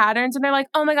retro patterns and they're like,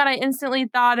 "Oh my god, I instantly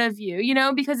thought of you." You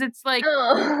know, because it's like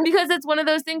Oh. because it's one of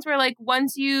those things where like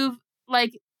once you've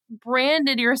like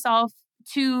branded yourself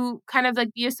to kind of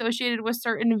like be associated with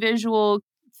certain visual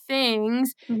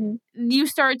things, Mhm. you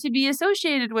start to be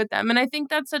associated with them. And I think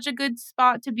that's such a good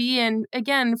spot to be in,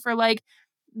 again, for like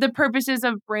the purposes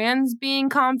of brands being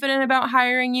confident about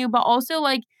hiring you, but also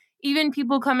like even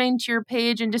people coming to your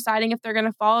page and deciding if they're going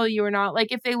to follow you or not.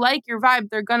 Like if they like your vibe,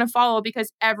 they're going to follow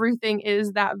because everything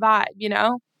is that vibe, you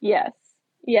know? Yes.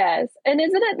 Yes. And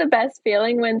isn't it the best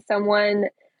feeling when someone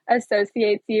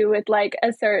associates you with like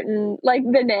a certain like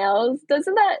the nails?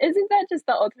 Isn't that just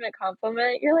the ultimate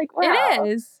compliment? You're like, It "Wow,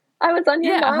 is. I was on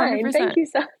your Yeah, mind. Thank 100%. you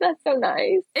so that's so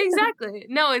nice." Exactly.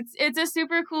 No, it's a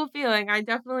super cool feeling. I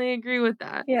definitely agree with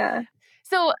that. Yeah.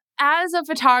 So, as a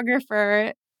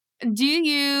photographer, do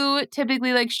you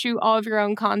typically like shoot all of your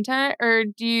own content, or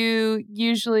do you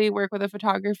usually work with a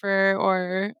photographer,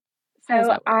 or how does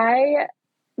So that work? I,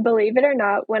 believe it or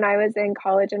not, when I was in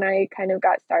college and I kind of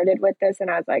got started with this and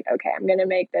I was like, okay, I'm going to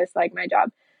make this like my job.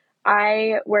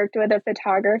 I worked with a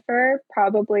photographer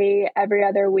probably every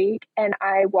other week and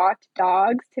I walked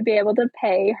dogs to be able to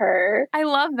pay her. I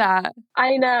love that.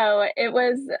 I know it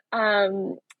was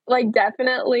like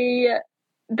definitely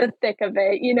the thick of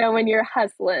it, you know, when you're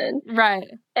hustling. Right.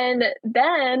 And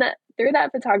then through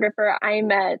that photographer, I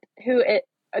met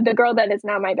the girl that is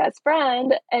now my best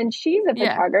friend, and she's a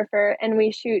Yeah. photographer, and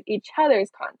we shoot each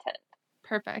other's content.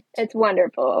 Perfect. It's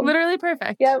wonderful. Literally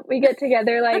perfect. Yep, we get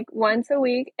together like once a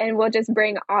week, and we'll just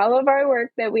bring all of our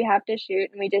work that we have to shoot,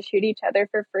 and we just shoot each other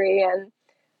for free, and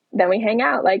then we hang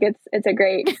out. Like it's a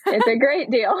great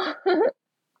deal.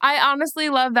 I honestly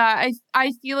love that.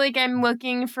 I feel like I'm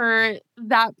looking for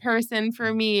that person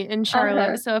for me in Charlotte.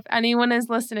 Uh-huh. So if anyone is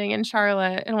listening in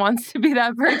Charlotte and wants to be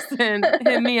that person,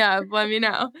 hit me up. Let me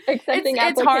know. Accepting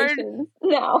It's hard. applications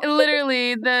now.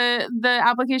 Literally, the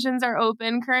applications are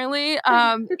open currently.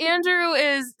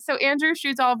 Andrew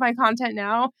shoots all of my content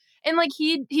now. And like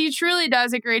he truly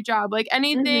does a great job. Like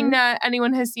anything that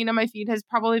anyone has seen on my feed has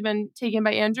probably been taken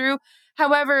by Andrew.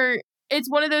 However, it's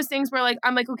one of those things where like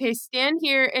I'm like, okay, stand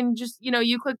here and just, you know,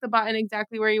 you click the button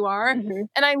exactly where you are. Mhm.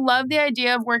 And I love the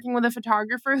idea of working with a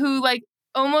photographer who like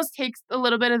almost takes a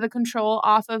little bit of the control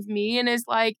off of me and is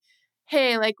like,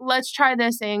 hey, like let's try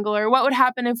this angle, or what would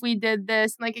happen if we did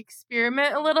this, and like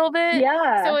experiment a little bit.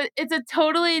 Yeah. So it's a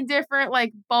totally different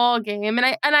like ball game. And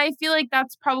I feel like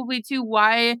that's probably too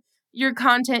why your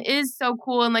content is so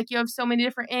cool, and like you have so many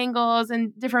different angles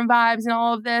and different vibes and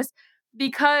all of this,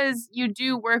 because you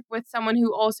do work with someone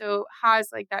who also has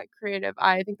like that creative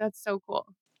eye. I think that's so cool.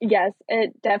 Yes,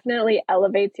 it definitely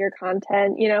elevates your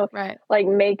content, you know, Right. like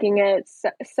making it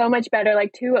so much better.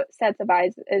 Like two sets of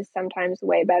eyes is sometimes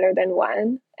way better than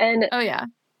one. And Oh yeah.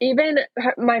 even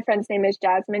my friend's name is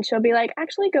Jasmine. She'll be like,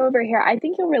 actually, go over here. I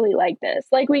think you'll really like this.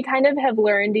 Like, we kind of have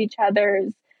learned each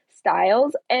other's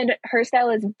styles, and her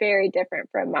style is very different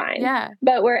from mine. Yeah.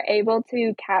 But we're able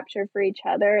to capture for each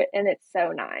other, and it's so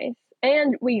nice.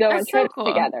 And we go on That's so trips cool.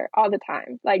 together all the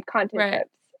time, like content Right.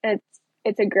 trips.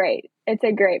 It's a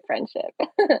great friendship.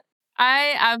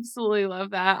 I absolutely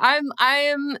love that. I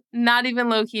am not even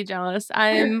low key jealous. I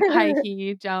am high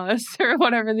key jealous, or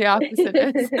whatever the opposite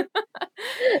is.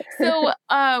 So,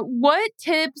 what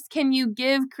tips can you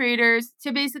give creators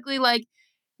to basically like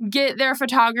get their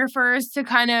photographers to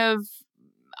kind of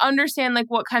understand like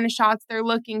what kind of shots they're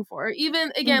looking for?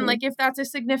 Even again, like if that's a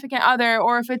significant other,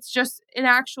 or if it's just an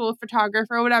actual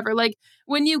photographer or whatever. Like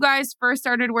when you guys first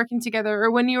started working together,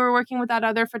 or when you were working with that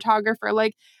other photographer,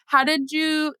 like how did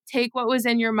you take what was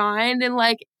in your mind and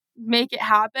like make it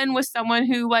happen with someone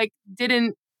who like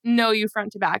didn't know you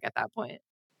front to back at that point?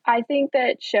 I think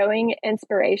that showing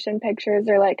inspiration pictures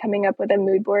or like coming up with a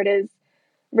mood board is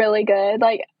really good.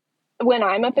 Like when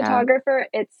I'm a photographer,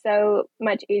 it's so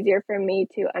much easier for me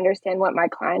to understand what my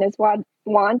client is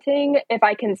wanting if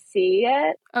I can see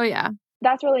it. Oh yeah.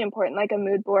 That's really important, like a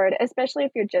mood board, especially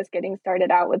if you're just getting started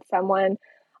out with someone.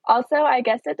 Also, I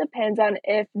guess it depends on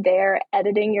if they're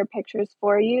editing your pictures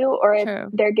for you or if True.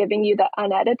 they're giving you the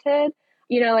unedited.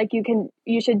 You know, like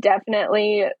you should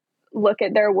definitely look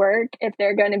at their work if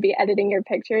they're going to be editing your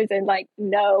pictures and like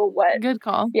know what Good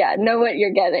call. know what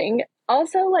you're getting.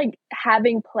 Also, like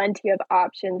having plenty of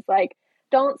options. Like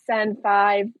don't send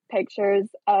 5 pictures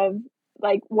of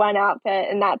like one outfit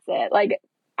and that's it. Like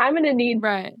I'm going to need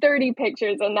 30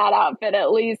 pictures in that outfit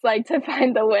at least, like to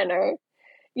find the winner.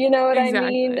 You know what I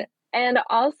mean? And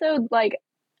also, like,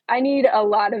 I need a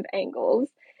lot of angles.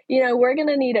 You know, we're going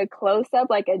to need a close-up,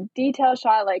 like a detail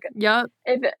shot. Like,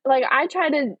 if like I try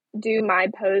to do my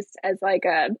posts as like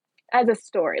as a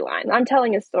storyline. I'm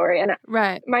telling a story. And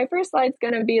my first slide's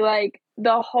going to be like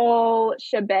the whole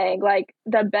shebang, like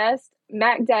the best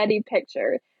Mac Daddy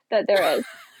picture that there is.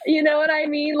 You know what I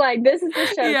mean? Like, this is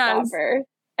the showstopper. Yes.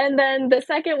 And then the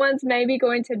second one's maybe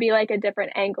going to be like a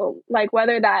different angle, like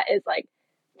whether that is like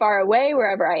far away,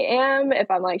 wherever I am,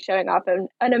 if I'm like showing off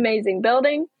an amazing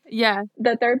building. Yeah.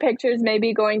 The third picture is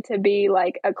maybe going to be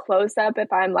like a close up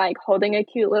if I'm like holding a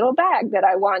cute little bag that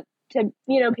I want to,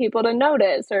 you know, people to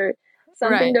notice or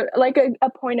something to like a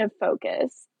point of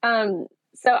focus.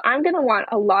 So I'm going to want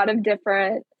a lot of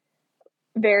different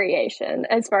variation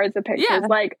as far as the pictures,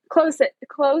 like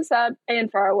close up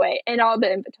and far away and all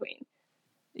the in between.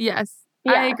 Yes.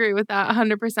 Yeah. I agree with that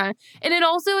 100%. And it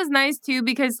also is nice too,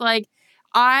 because like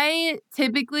I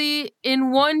typically,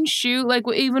 in one shoot, like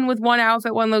even with one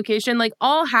outfit, one location, like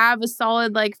I'll have a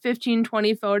solid like 15,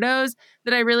 20 photos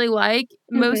that I really like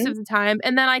most Mm-hmm. of the time.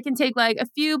 And then I can take like a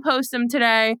few, post them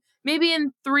today, maybe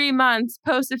in 3 months,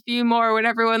 post a few more when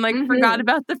everyone like forgot Mm-hmm.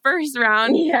 about the first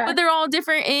round. Yeah. But they're all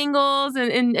different angles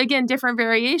and again, different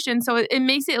variations. So it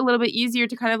makes it a little bit easier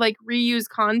to kind of like reuse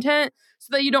content so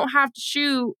that you don't have to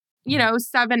shoot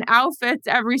 7 outfits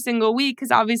every single week, because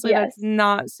obviously that's Yes.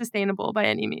 not sustainable by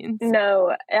any means.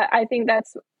 No, I think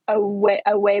that's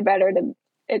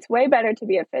it's way better to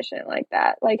be efficient like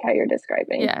that, like how you're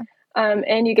describing. Yeah,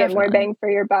 And you get more definitely. bang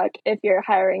for your buck if you're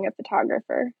hiring a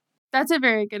photographer. That's a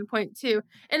very good point too.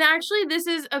 And actually, this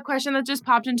is a question that just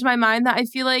popped into my mind that I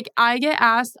feel like I get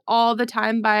asked all the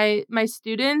time by my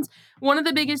students. One of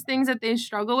the biggest things that they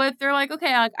struggle with, they're like,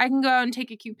 okay, I can go out and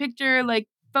take a cute picture, like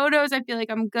photos, I feel like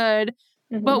I'm good.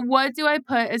 Mm-hmm. But what do I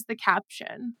put as the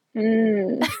caption?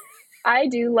 I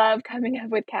do love coming up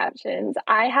with captions.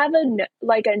 I have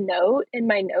a note in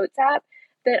my notes app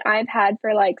that I've had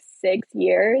for like 6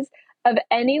 years of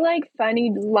any like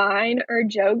funny line or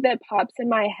joke that pops in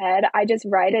my head. I just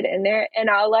write it in there and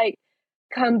I'll like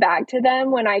come back to them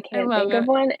when I can't think of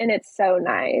one, and it's so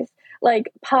nice.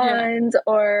 Like puns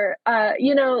or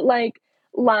like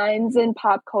lines in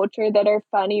pop culture that are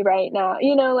funny right now,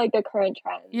 like the current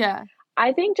trends. Yeah.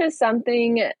 I think just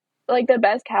something like the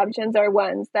best captions are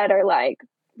ones that are like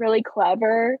really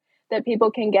clever that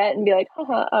people can get and be like,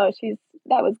 haha, oh,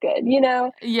 that was good,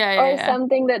 or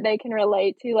something that they can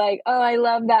relate to, like, oh, I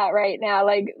love that right now.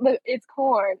 Like, look, it's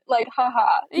corn, like,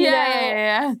 haha,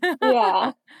 Yeah.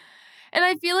 Yeah. And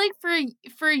I feel like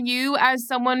for you as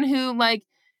someone who like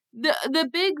the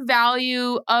big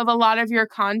value of a lot of your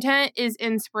content is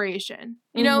inspiration.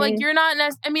 Like you're not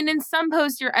I mean, in some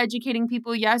posts you're educating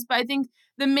people, yes, but I think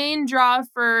the main draw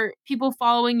for people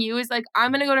following you is like,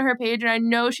 I'm going to go to her page and I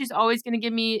know she's always going to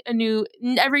give me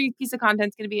every piece of content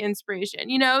is going to be inspiration,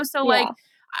 So like,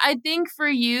 I think for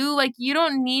you, like you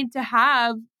don't need to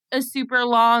have a super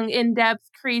long,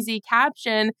 in-depth, crazy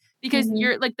caption because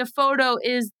you're like the photo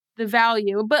is the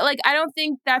value. But like I don't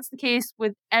think that's the case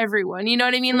with everyone. You know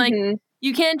what I mean? Like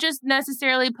you can't just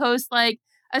necessarily post like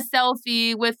a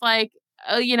selfie with like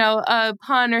a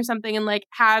pun or something and like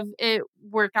have it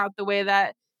work out the way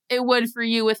that it would for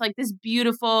you with like this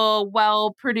beautiful,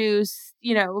 well produced,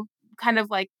 kind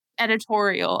of like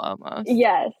editorial almost.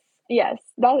 Yes.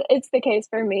 That it's the case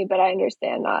for me, but I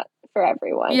understand not for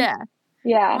everyone. Yeah.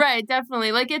 Right,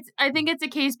 definitely. Like I think it's a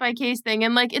case by case thing.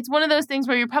 And like it's one of those things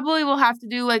where you probably will have to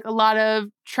do like a lot of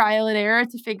trial and error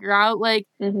to figure out like,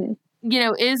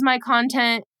 is my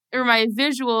content or my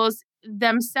visuals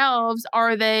themselves,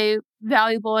 are they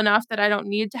valuable enough that I don't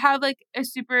need to have like a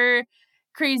super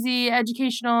crazy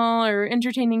educational or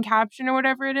entertaining caption or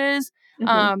whatever it is.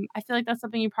 I feel like that's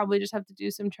something you probably just have to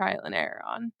do some trial and error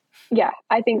on. Yeah,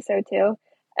 I think so too.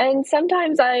 And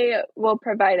sometimes I will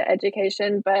provide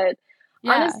education, but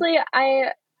honestly,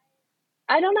 I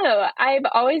don't know. I've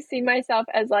always seen myself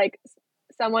as like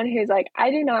someone who's like,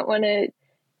 I do not want to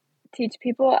teach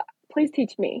people. Please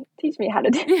teach me how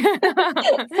to do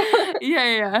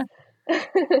it.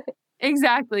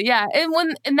 Exactly. Yeah. And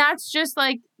that's just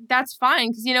like, that's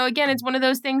fine. Cause again, it's one of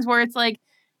those things where it's like,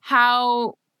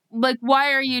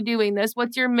 why are you doing this?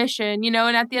 What's your mission? And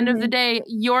at the end of the day,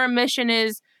 your mission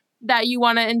is that you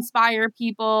want to inspire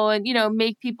people and,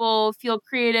 make people feel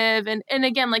creative. And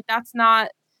again, like that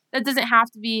doesn't have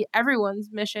to be everyone's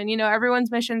mission.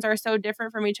 Everyone's missions are so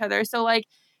different from each other. So like,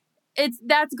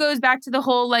 that goes back to the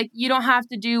whole, like, you don't have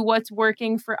to do what's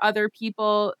working for other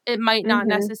people. It might not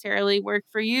necessarily work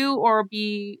for you or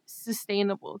be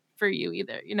sustainable for you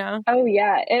either, Oh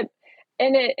yeah. If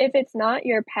it's not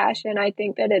your passion, I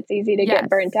think that it's easy to get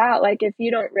burnt out. Like if you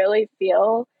don't really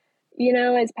feel,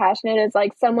 as passionate as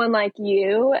like someone like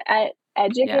you at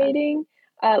educating,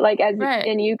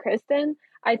 in you, Kristen,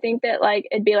 I think that like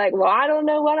it'd be like, well, I don't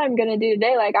know what I'm gonna do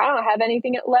today. Like I don't have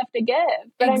anything left to give.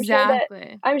 But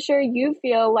I'm sure you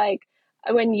feel like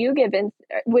when you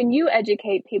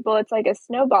educate people, it's like a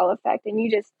snowball effect, and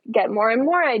you just get more and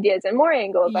more ideas and more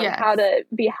angles on how to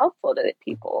be helpful to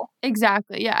people.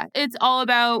 Exactly. Yeah, it's all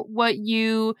about what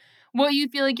you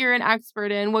feel like you're an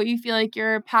expert in, what you feel like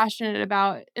you're passionate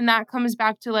about, and that comes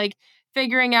back to like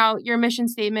figuring out your mission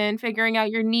statement, figuring out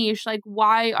your niche, like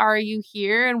why are you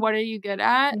here and what are you good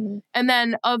at? And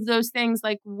then of those things,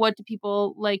 like what do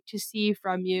people like to see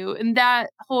from you? And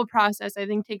that whole process, I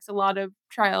think, takes a lot of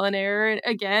trial and error.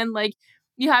 Again, like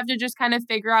you have to just kind of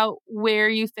figure out where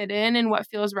you fit in and what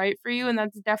feels right for you. And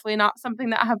that's definitely not something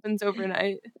that happens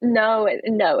overnight. No, it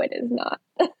is not.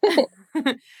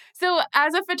 So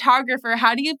as a photographer,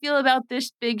 how do you feel about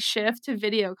this big shift to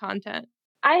video content?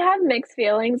 I have mixed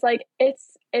feelings. Like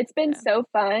it's been so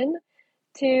fun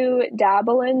to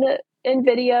dabble in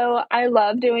video. I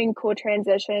love doing cool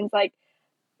transitions. Like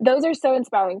those are so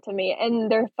inspiring to me and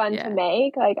they're fun to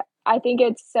make. Like I think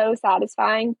it's so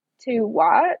satisfying to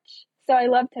watch. So I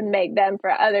love to make them for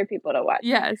other people to watch.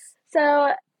 Yes. So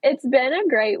it's been a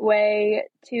great way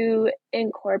to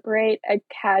incorporate a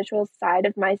casual side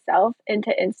of myself into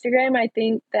Instagram. I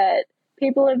think that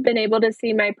people have been able to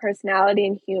see my personality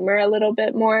and humor a little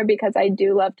bit more because I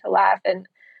do love to laugh. And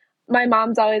my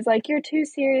mom's always like, "You're too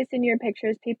serious in your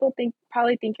pictures. People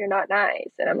probably think you're not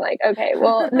nice." And I'm like, "Okay,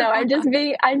 well, no, I'm just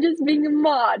being a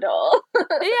model."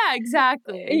 Yeah,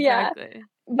 exactly. Yeah.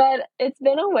 But it's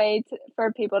been a way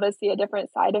for people to see a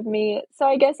different side of me. So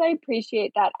I guess I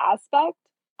appreciate that aspect.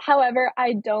 However,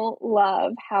 I don't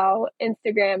love how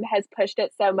Instagram has pushed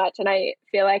it so much. And I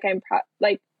feel like I'm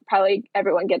probably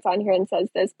everyone gets on here and says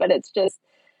this, but it's just,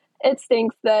 it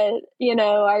stinks that,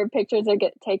 our pictures are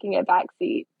taking a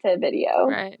backseat to video.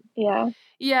 Right. Yeah.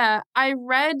 Yeah. I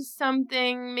read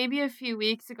something maybe a few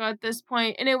weeks ago at this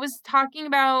point, and it was talking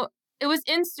about, it was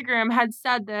Instagram had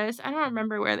said this. I don't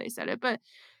remember where they said it, but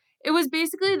it was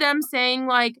basically them saying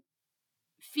like,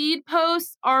 feed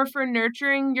posts are for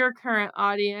nurturing your current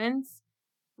audience.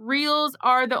 Reels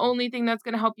are the only thing that's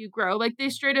going to help you grow. Like they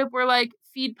straight up were like,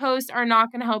 feed posts are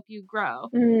not going to help you grow.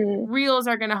 Reels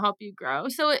are going to help you grow.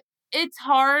 So it's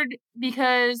hard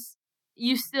because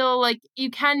you still like,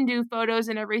 you can do photos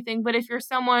and everything. But if you're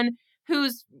someone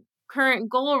whose current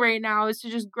goal right now is to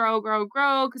just grow,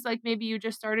 because like maybe you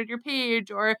just started your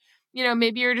page or,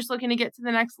 maybe you're just looking to get to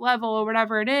the next level or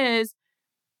whatever it is,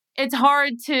 it's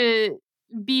hard to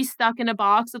be stuck in a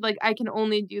box of like, I can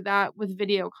only do that with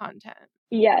video content.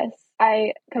 Yes,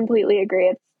 I completely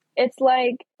agree. It's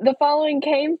like the following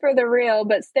came for the reel,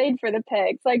 but stayed for the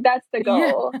pics. Like that's the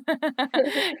goal.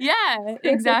 Yeah,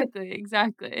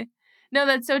 exactly. No,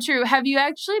 that's so true. Have you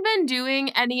actually been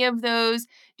doing any of those?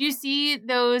 Do you see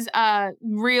those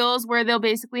reels where they'll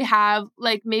basically have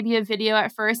like maybe a video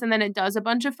at first and then it does a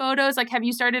bunch of photos? Like, have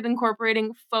you started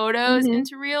incorporating photos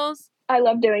into reels? I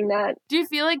love doing that. Do you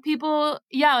feel like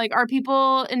are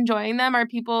people enjoying them? Are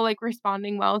people like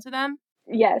responding well to them?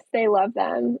 Yes, they love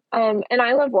them. And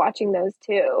I love watching those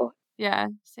too. Yeah,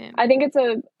 same. I think it's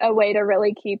a way to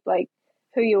really keep like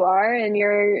who you are and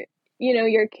your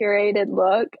curated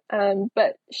look,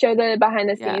 but show the behind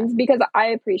the scenes because I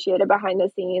appreciate a behind the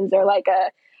scenes or like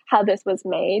how this was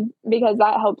made because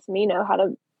that helps me know how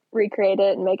to recreate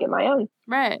it and make it my own.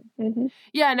 Right.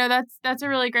 Yeah, no, that's a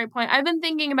really great point. I've been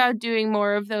thinking about doing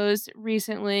more of those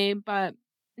recently, but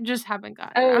just haven't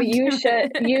gotten around you to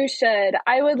should. it. You should.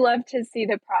 I would love to see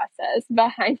the process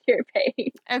behind your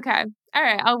page. Okay. All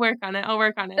right. I'll work on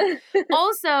it.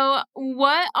 Also,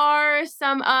 what are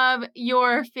some of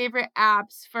your favorite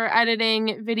apps for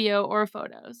editing video or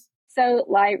photos? So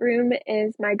Lightroom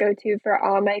is my go-to for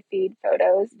all my feed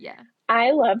photos. Yeah.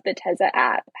 I love the Tezza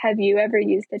app. Have you ever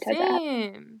used the Tezza app?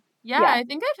 Same. Yeah, I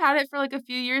think I've had it for like a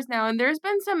few years now, and there's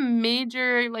been some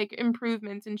major like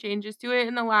improvements and changes to it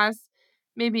in the last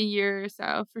maybe year or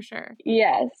so, for sure.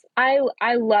 Yes, I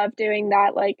love doing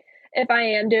that. Like if I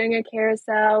am doing a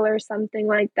carousel or something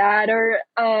like that, or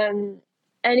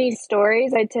any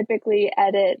stories, I typically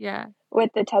edit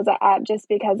with the Tezza app just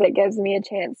because it gives me a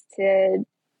chance to,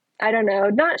 I don't know,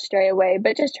 not stray away,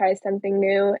 but just try something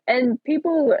new. And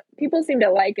people seem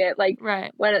to like it. Like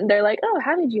when they're like, "Oh,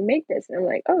 how did you make this?" And I'm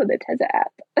like, "Oh, the Tezza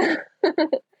app."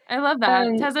 I love that.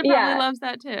 Tezza probably loves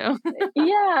that too.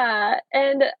 Yeah.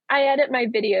 And I edit my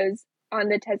videos on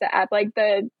the Tezza app, like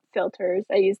the filters.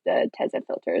 I use the Tezza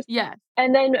filters. Yeah.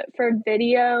 And then for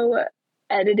video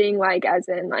editing, like as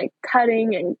in like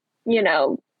cutting and,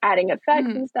 adding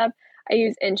effects and stuff, I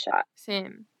use InShot.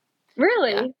 Same.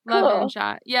 Really? Yeah, cool. Love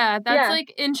InShot. Yeah, that's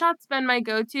like InShot's been my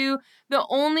go-to. The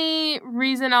only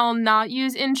reason I'll not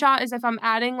use InShot is if I'm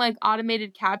adding like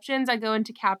automated captions, I go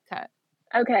into CapCut.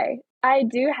 Okay. I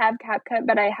do have CapCut,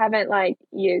 but I haven't like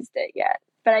used it yet.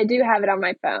 But I do have it on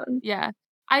my phone. Yeah.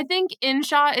 I think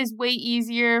InShot is way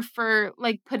easier for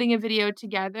like putting a video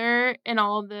together and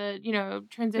all the,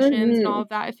 transitions and all of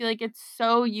that. I feel like it's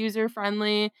so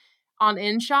user-friendly on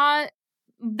InShot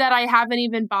that I haven't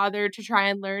even bothered to try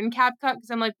and learn CapCut because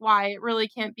I'm like, why? It really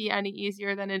can't be any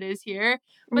easier than it is here.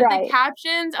 But the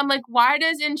captions, I'm like, why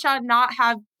does InShot not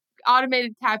have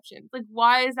automated captions? Like,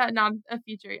 why is that not a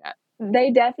feature yet?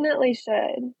 They definitely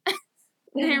should.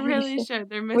 They really should.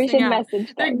 They're missing we should out.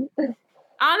 message them.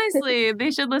 Honestly, they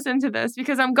should listen to this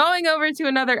because I'm going over to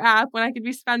another app when I could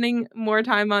be spending more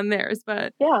time on theirs.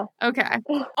 But Yeah. okay.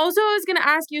 Also, I was going to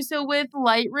ask you, so with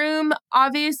Lightroom,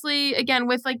 obviously, again,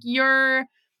 with like your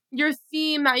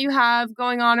theme that you have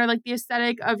going on or like the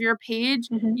aesthetic of your page,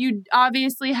 you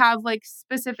obviously have like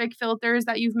specific filters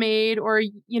that you've made or,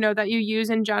 that you use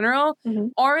in general.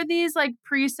 Are these like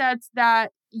presets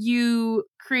that you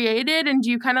created, and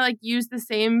do you kind of like use the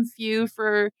same few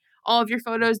for all of your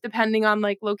photos depending on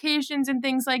like locations and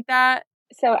things like that?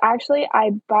 So actually,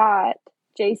 I bought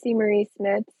JC Marie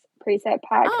Smith's preset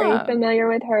pack. Are you familiar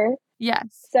with her?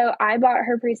 Yes. So I bought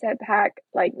her preset pack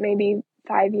like maybe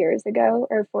 5 years ago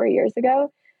or 4 years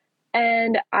ago,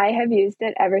 and I have used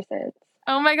it ever since.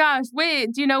 Oh my gosh.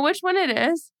 Wait, do you know which one it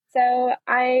is? So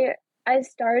I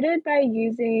started by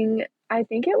using, I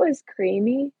think it was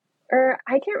Creamy, or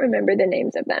I can't remember the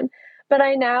names of them, but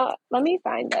let me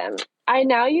find them. I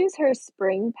now use her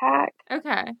spring pack.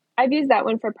 Okay. I've used that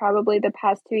one for probably the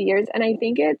past 2 years, and I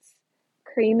think it's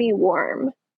Creamy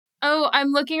Warm. Oh, I'm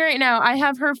looking right now. I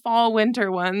have her fall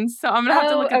winter ones, so I'm going to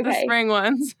have to look at the spring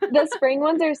ones. The spring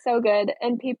ones are so good,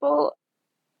 and people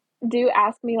do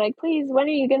ask me, like, please, when are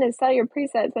you going to sell your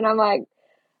presets? And I'm like,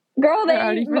 girl, they're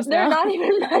not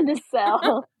even meant to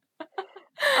sell.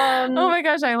 Oh my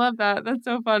gosh, I love that. That's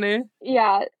so funny.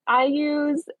 Yeah, I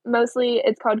use mostly,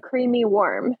 it's called Creamy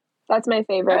Warm. That's my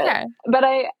favorite. Okay. But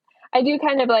I do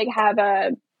kind of like have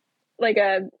a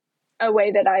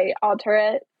way that I alter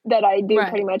it that I do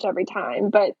pretty much every time.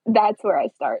 But that's where I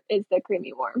start, is the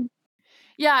Creamy Warm.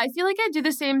 Yeah, I feel like I do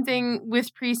the same thing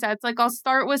with presets. Like I'll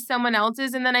start with someone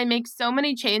else's and then I make so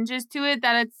many changes to it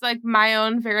that it's like my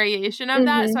own variation of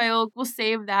that. So I will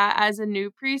save that as a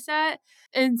new preset.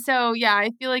 And so, yeah,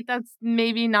 I feel like that's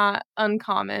maybe not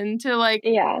uncommon to like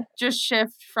just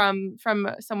shift from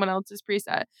someone else's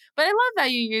preset. But I love that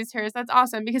you use hers. That's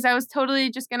awesome because I was totally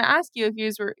just going to ask you if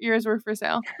yours were for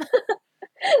sale.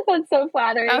 That's so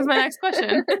flattering. That was my next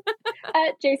question.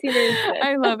 At JC Marie Smith.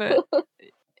 I love it.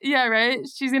 Yeah, right?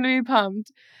 She's going to be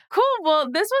pumped. Cool. Well,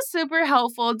 this was super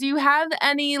helpful. Do you have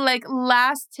any like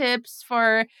last tips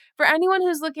for anyone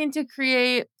who's looking to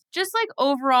create just like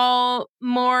overall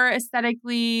more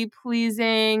aesthetically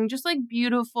pleasing, just like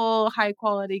beautiful, high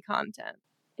quality content?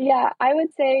 Yeah, I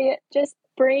would say just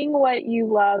bring what you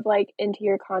love like into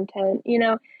your content.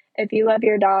 If you love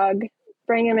your dog,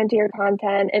 bring him into your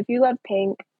content. If you love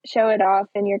pink, show it off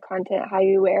in your content, how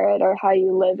you wear it or how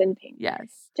you live in pink.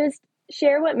 Yes. Just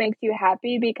share what makes you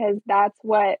happy because that's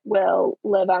what will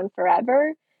live on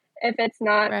forever. If it's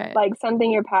not like something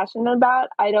you're passionate about,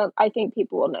 I think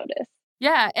people will notice.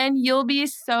 Yeah, and you'll be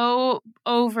so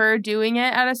overdoing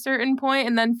it at a certain point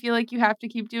and then feel like you have to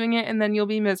keep doing it and then you'll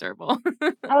be miserable.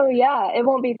 Oh yeah, it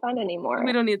won't be fun anymore.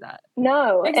 We don't need that.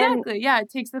 No. Exactly. Yeah,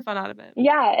 it takes the fun out of it.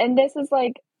 Yeah, and this is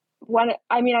like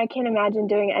I can't imagine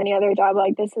doing any other job.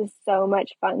 Like this is so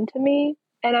much fun to me.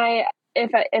 And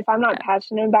if I'm not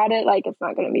passionate about it, like it's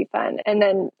not going to be fun. And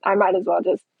then I might as well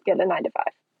just get a 9 to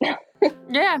 5.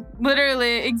 Yeah,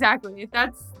 literally. Exactly.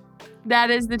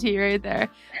 That is the tea right there.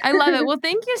 I love it. Well,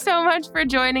 thank you so much for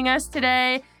joining us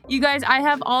today. You guys, I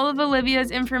have all of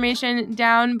Olivia's information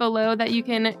down below that you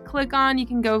can click on. You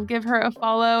can go give her a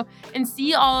follow and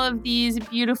see all of these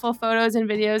beautiful photos and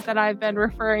videos that I've been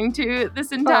referring to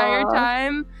this entire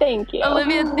time. Thank you.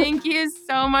 Olivia, thank you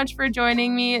so much for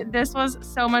joining me. This was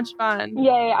so much fun.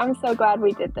 Yay, I'm so glad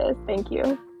we did this. Thank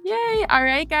you. Yay. All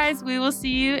right, guys, we will see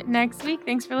you next week.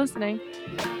 Thanks for listening.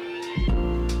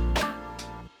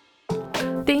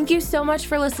 Thank you so much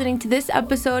for listening to this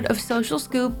episode of Social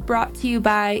Scoop brought to you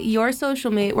by Your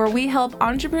Social Mate, where we help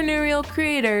entrepreneurial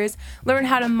creators learn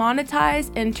how to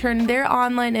monetize and turn their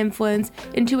online influence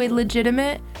into a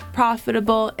legitimate,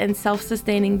 profitable, and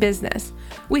self-sustaining business.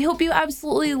 We hope you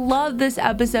absolutely love this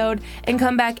episode and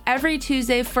come back every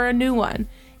Tuesday for a new one.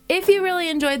 If you really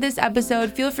enjoyed this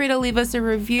episode, feel free to leave us a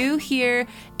review here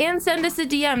and send us a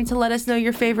DM to let us know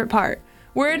your favorite part.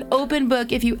 We're an open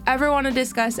book if you ever want to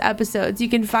discuss episodes. You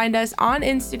can find us on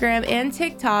Instagram and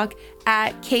TikTok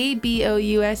at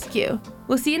KBOUSQ.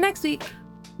 We'll see you next week.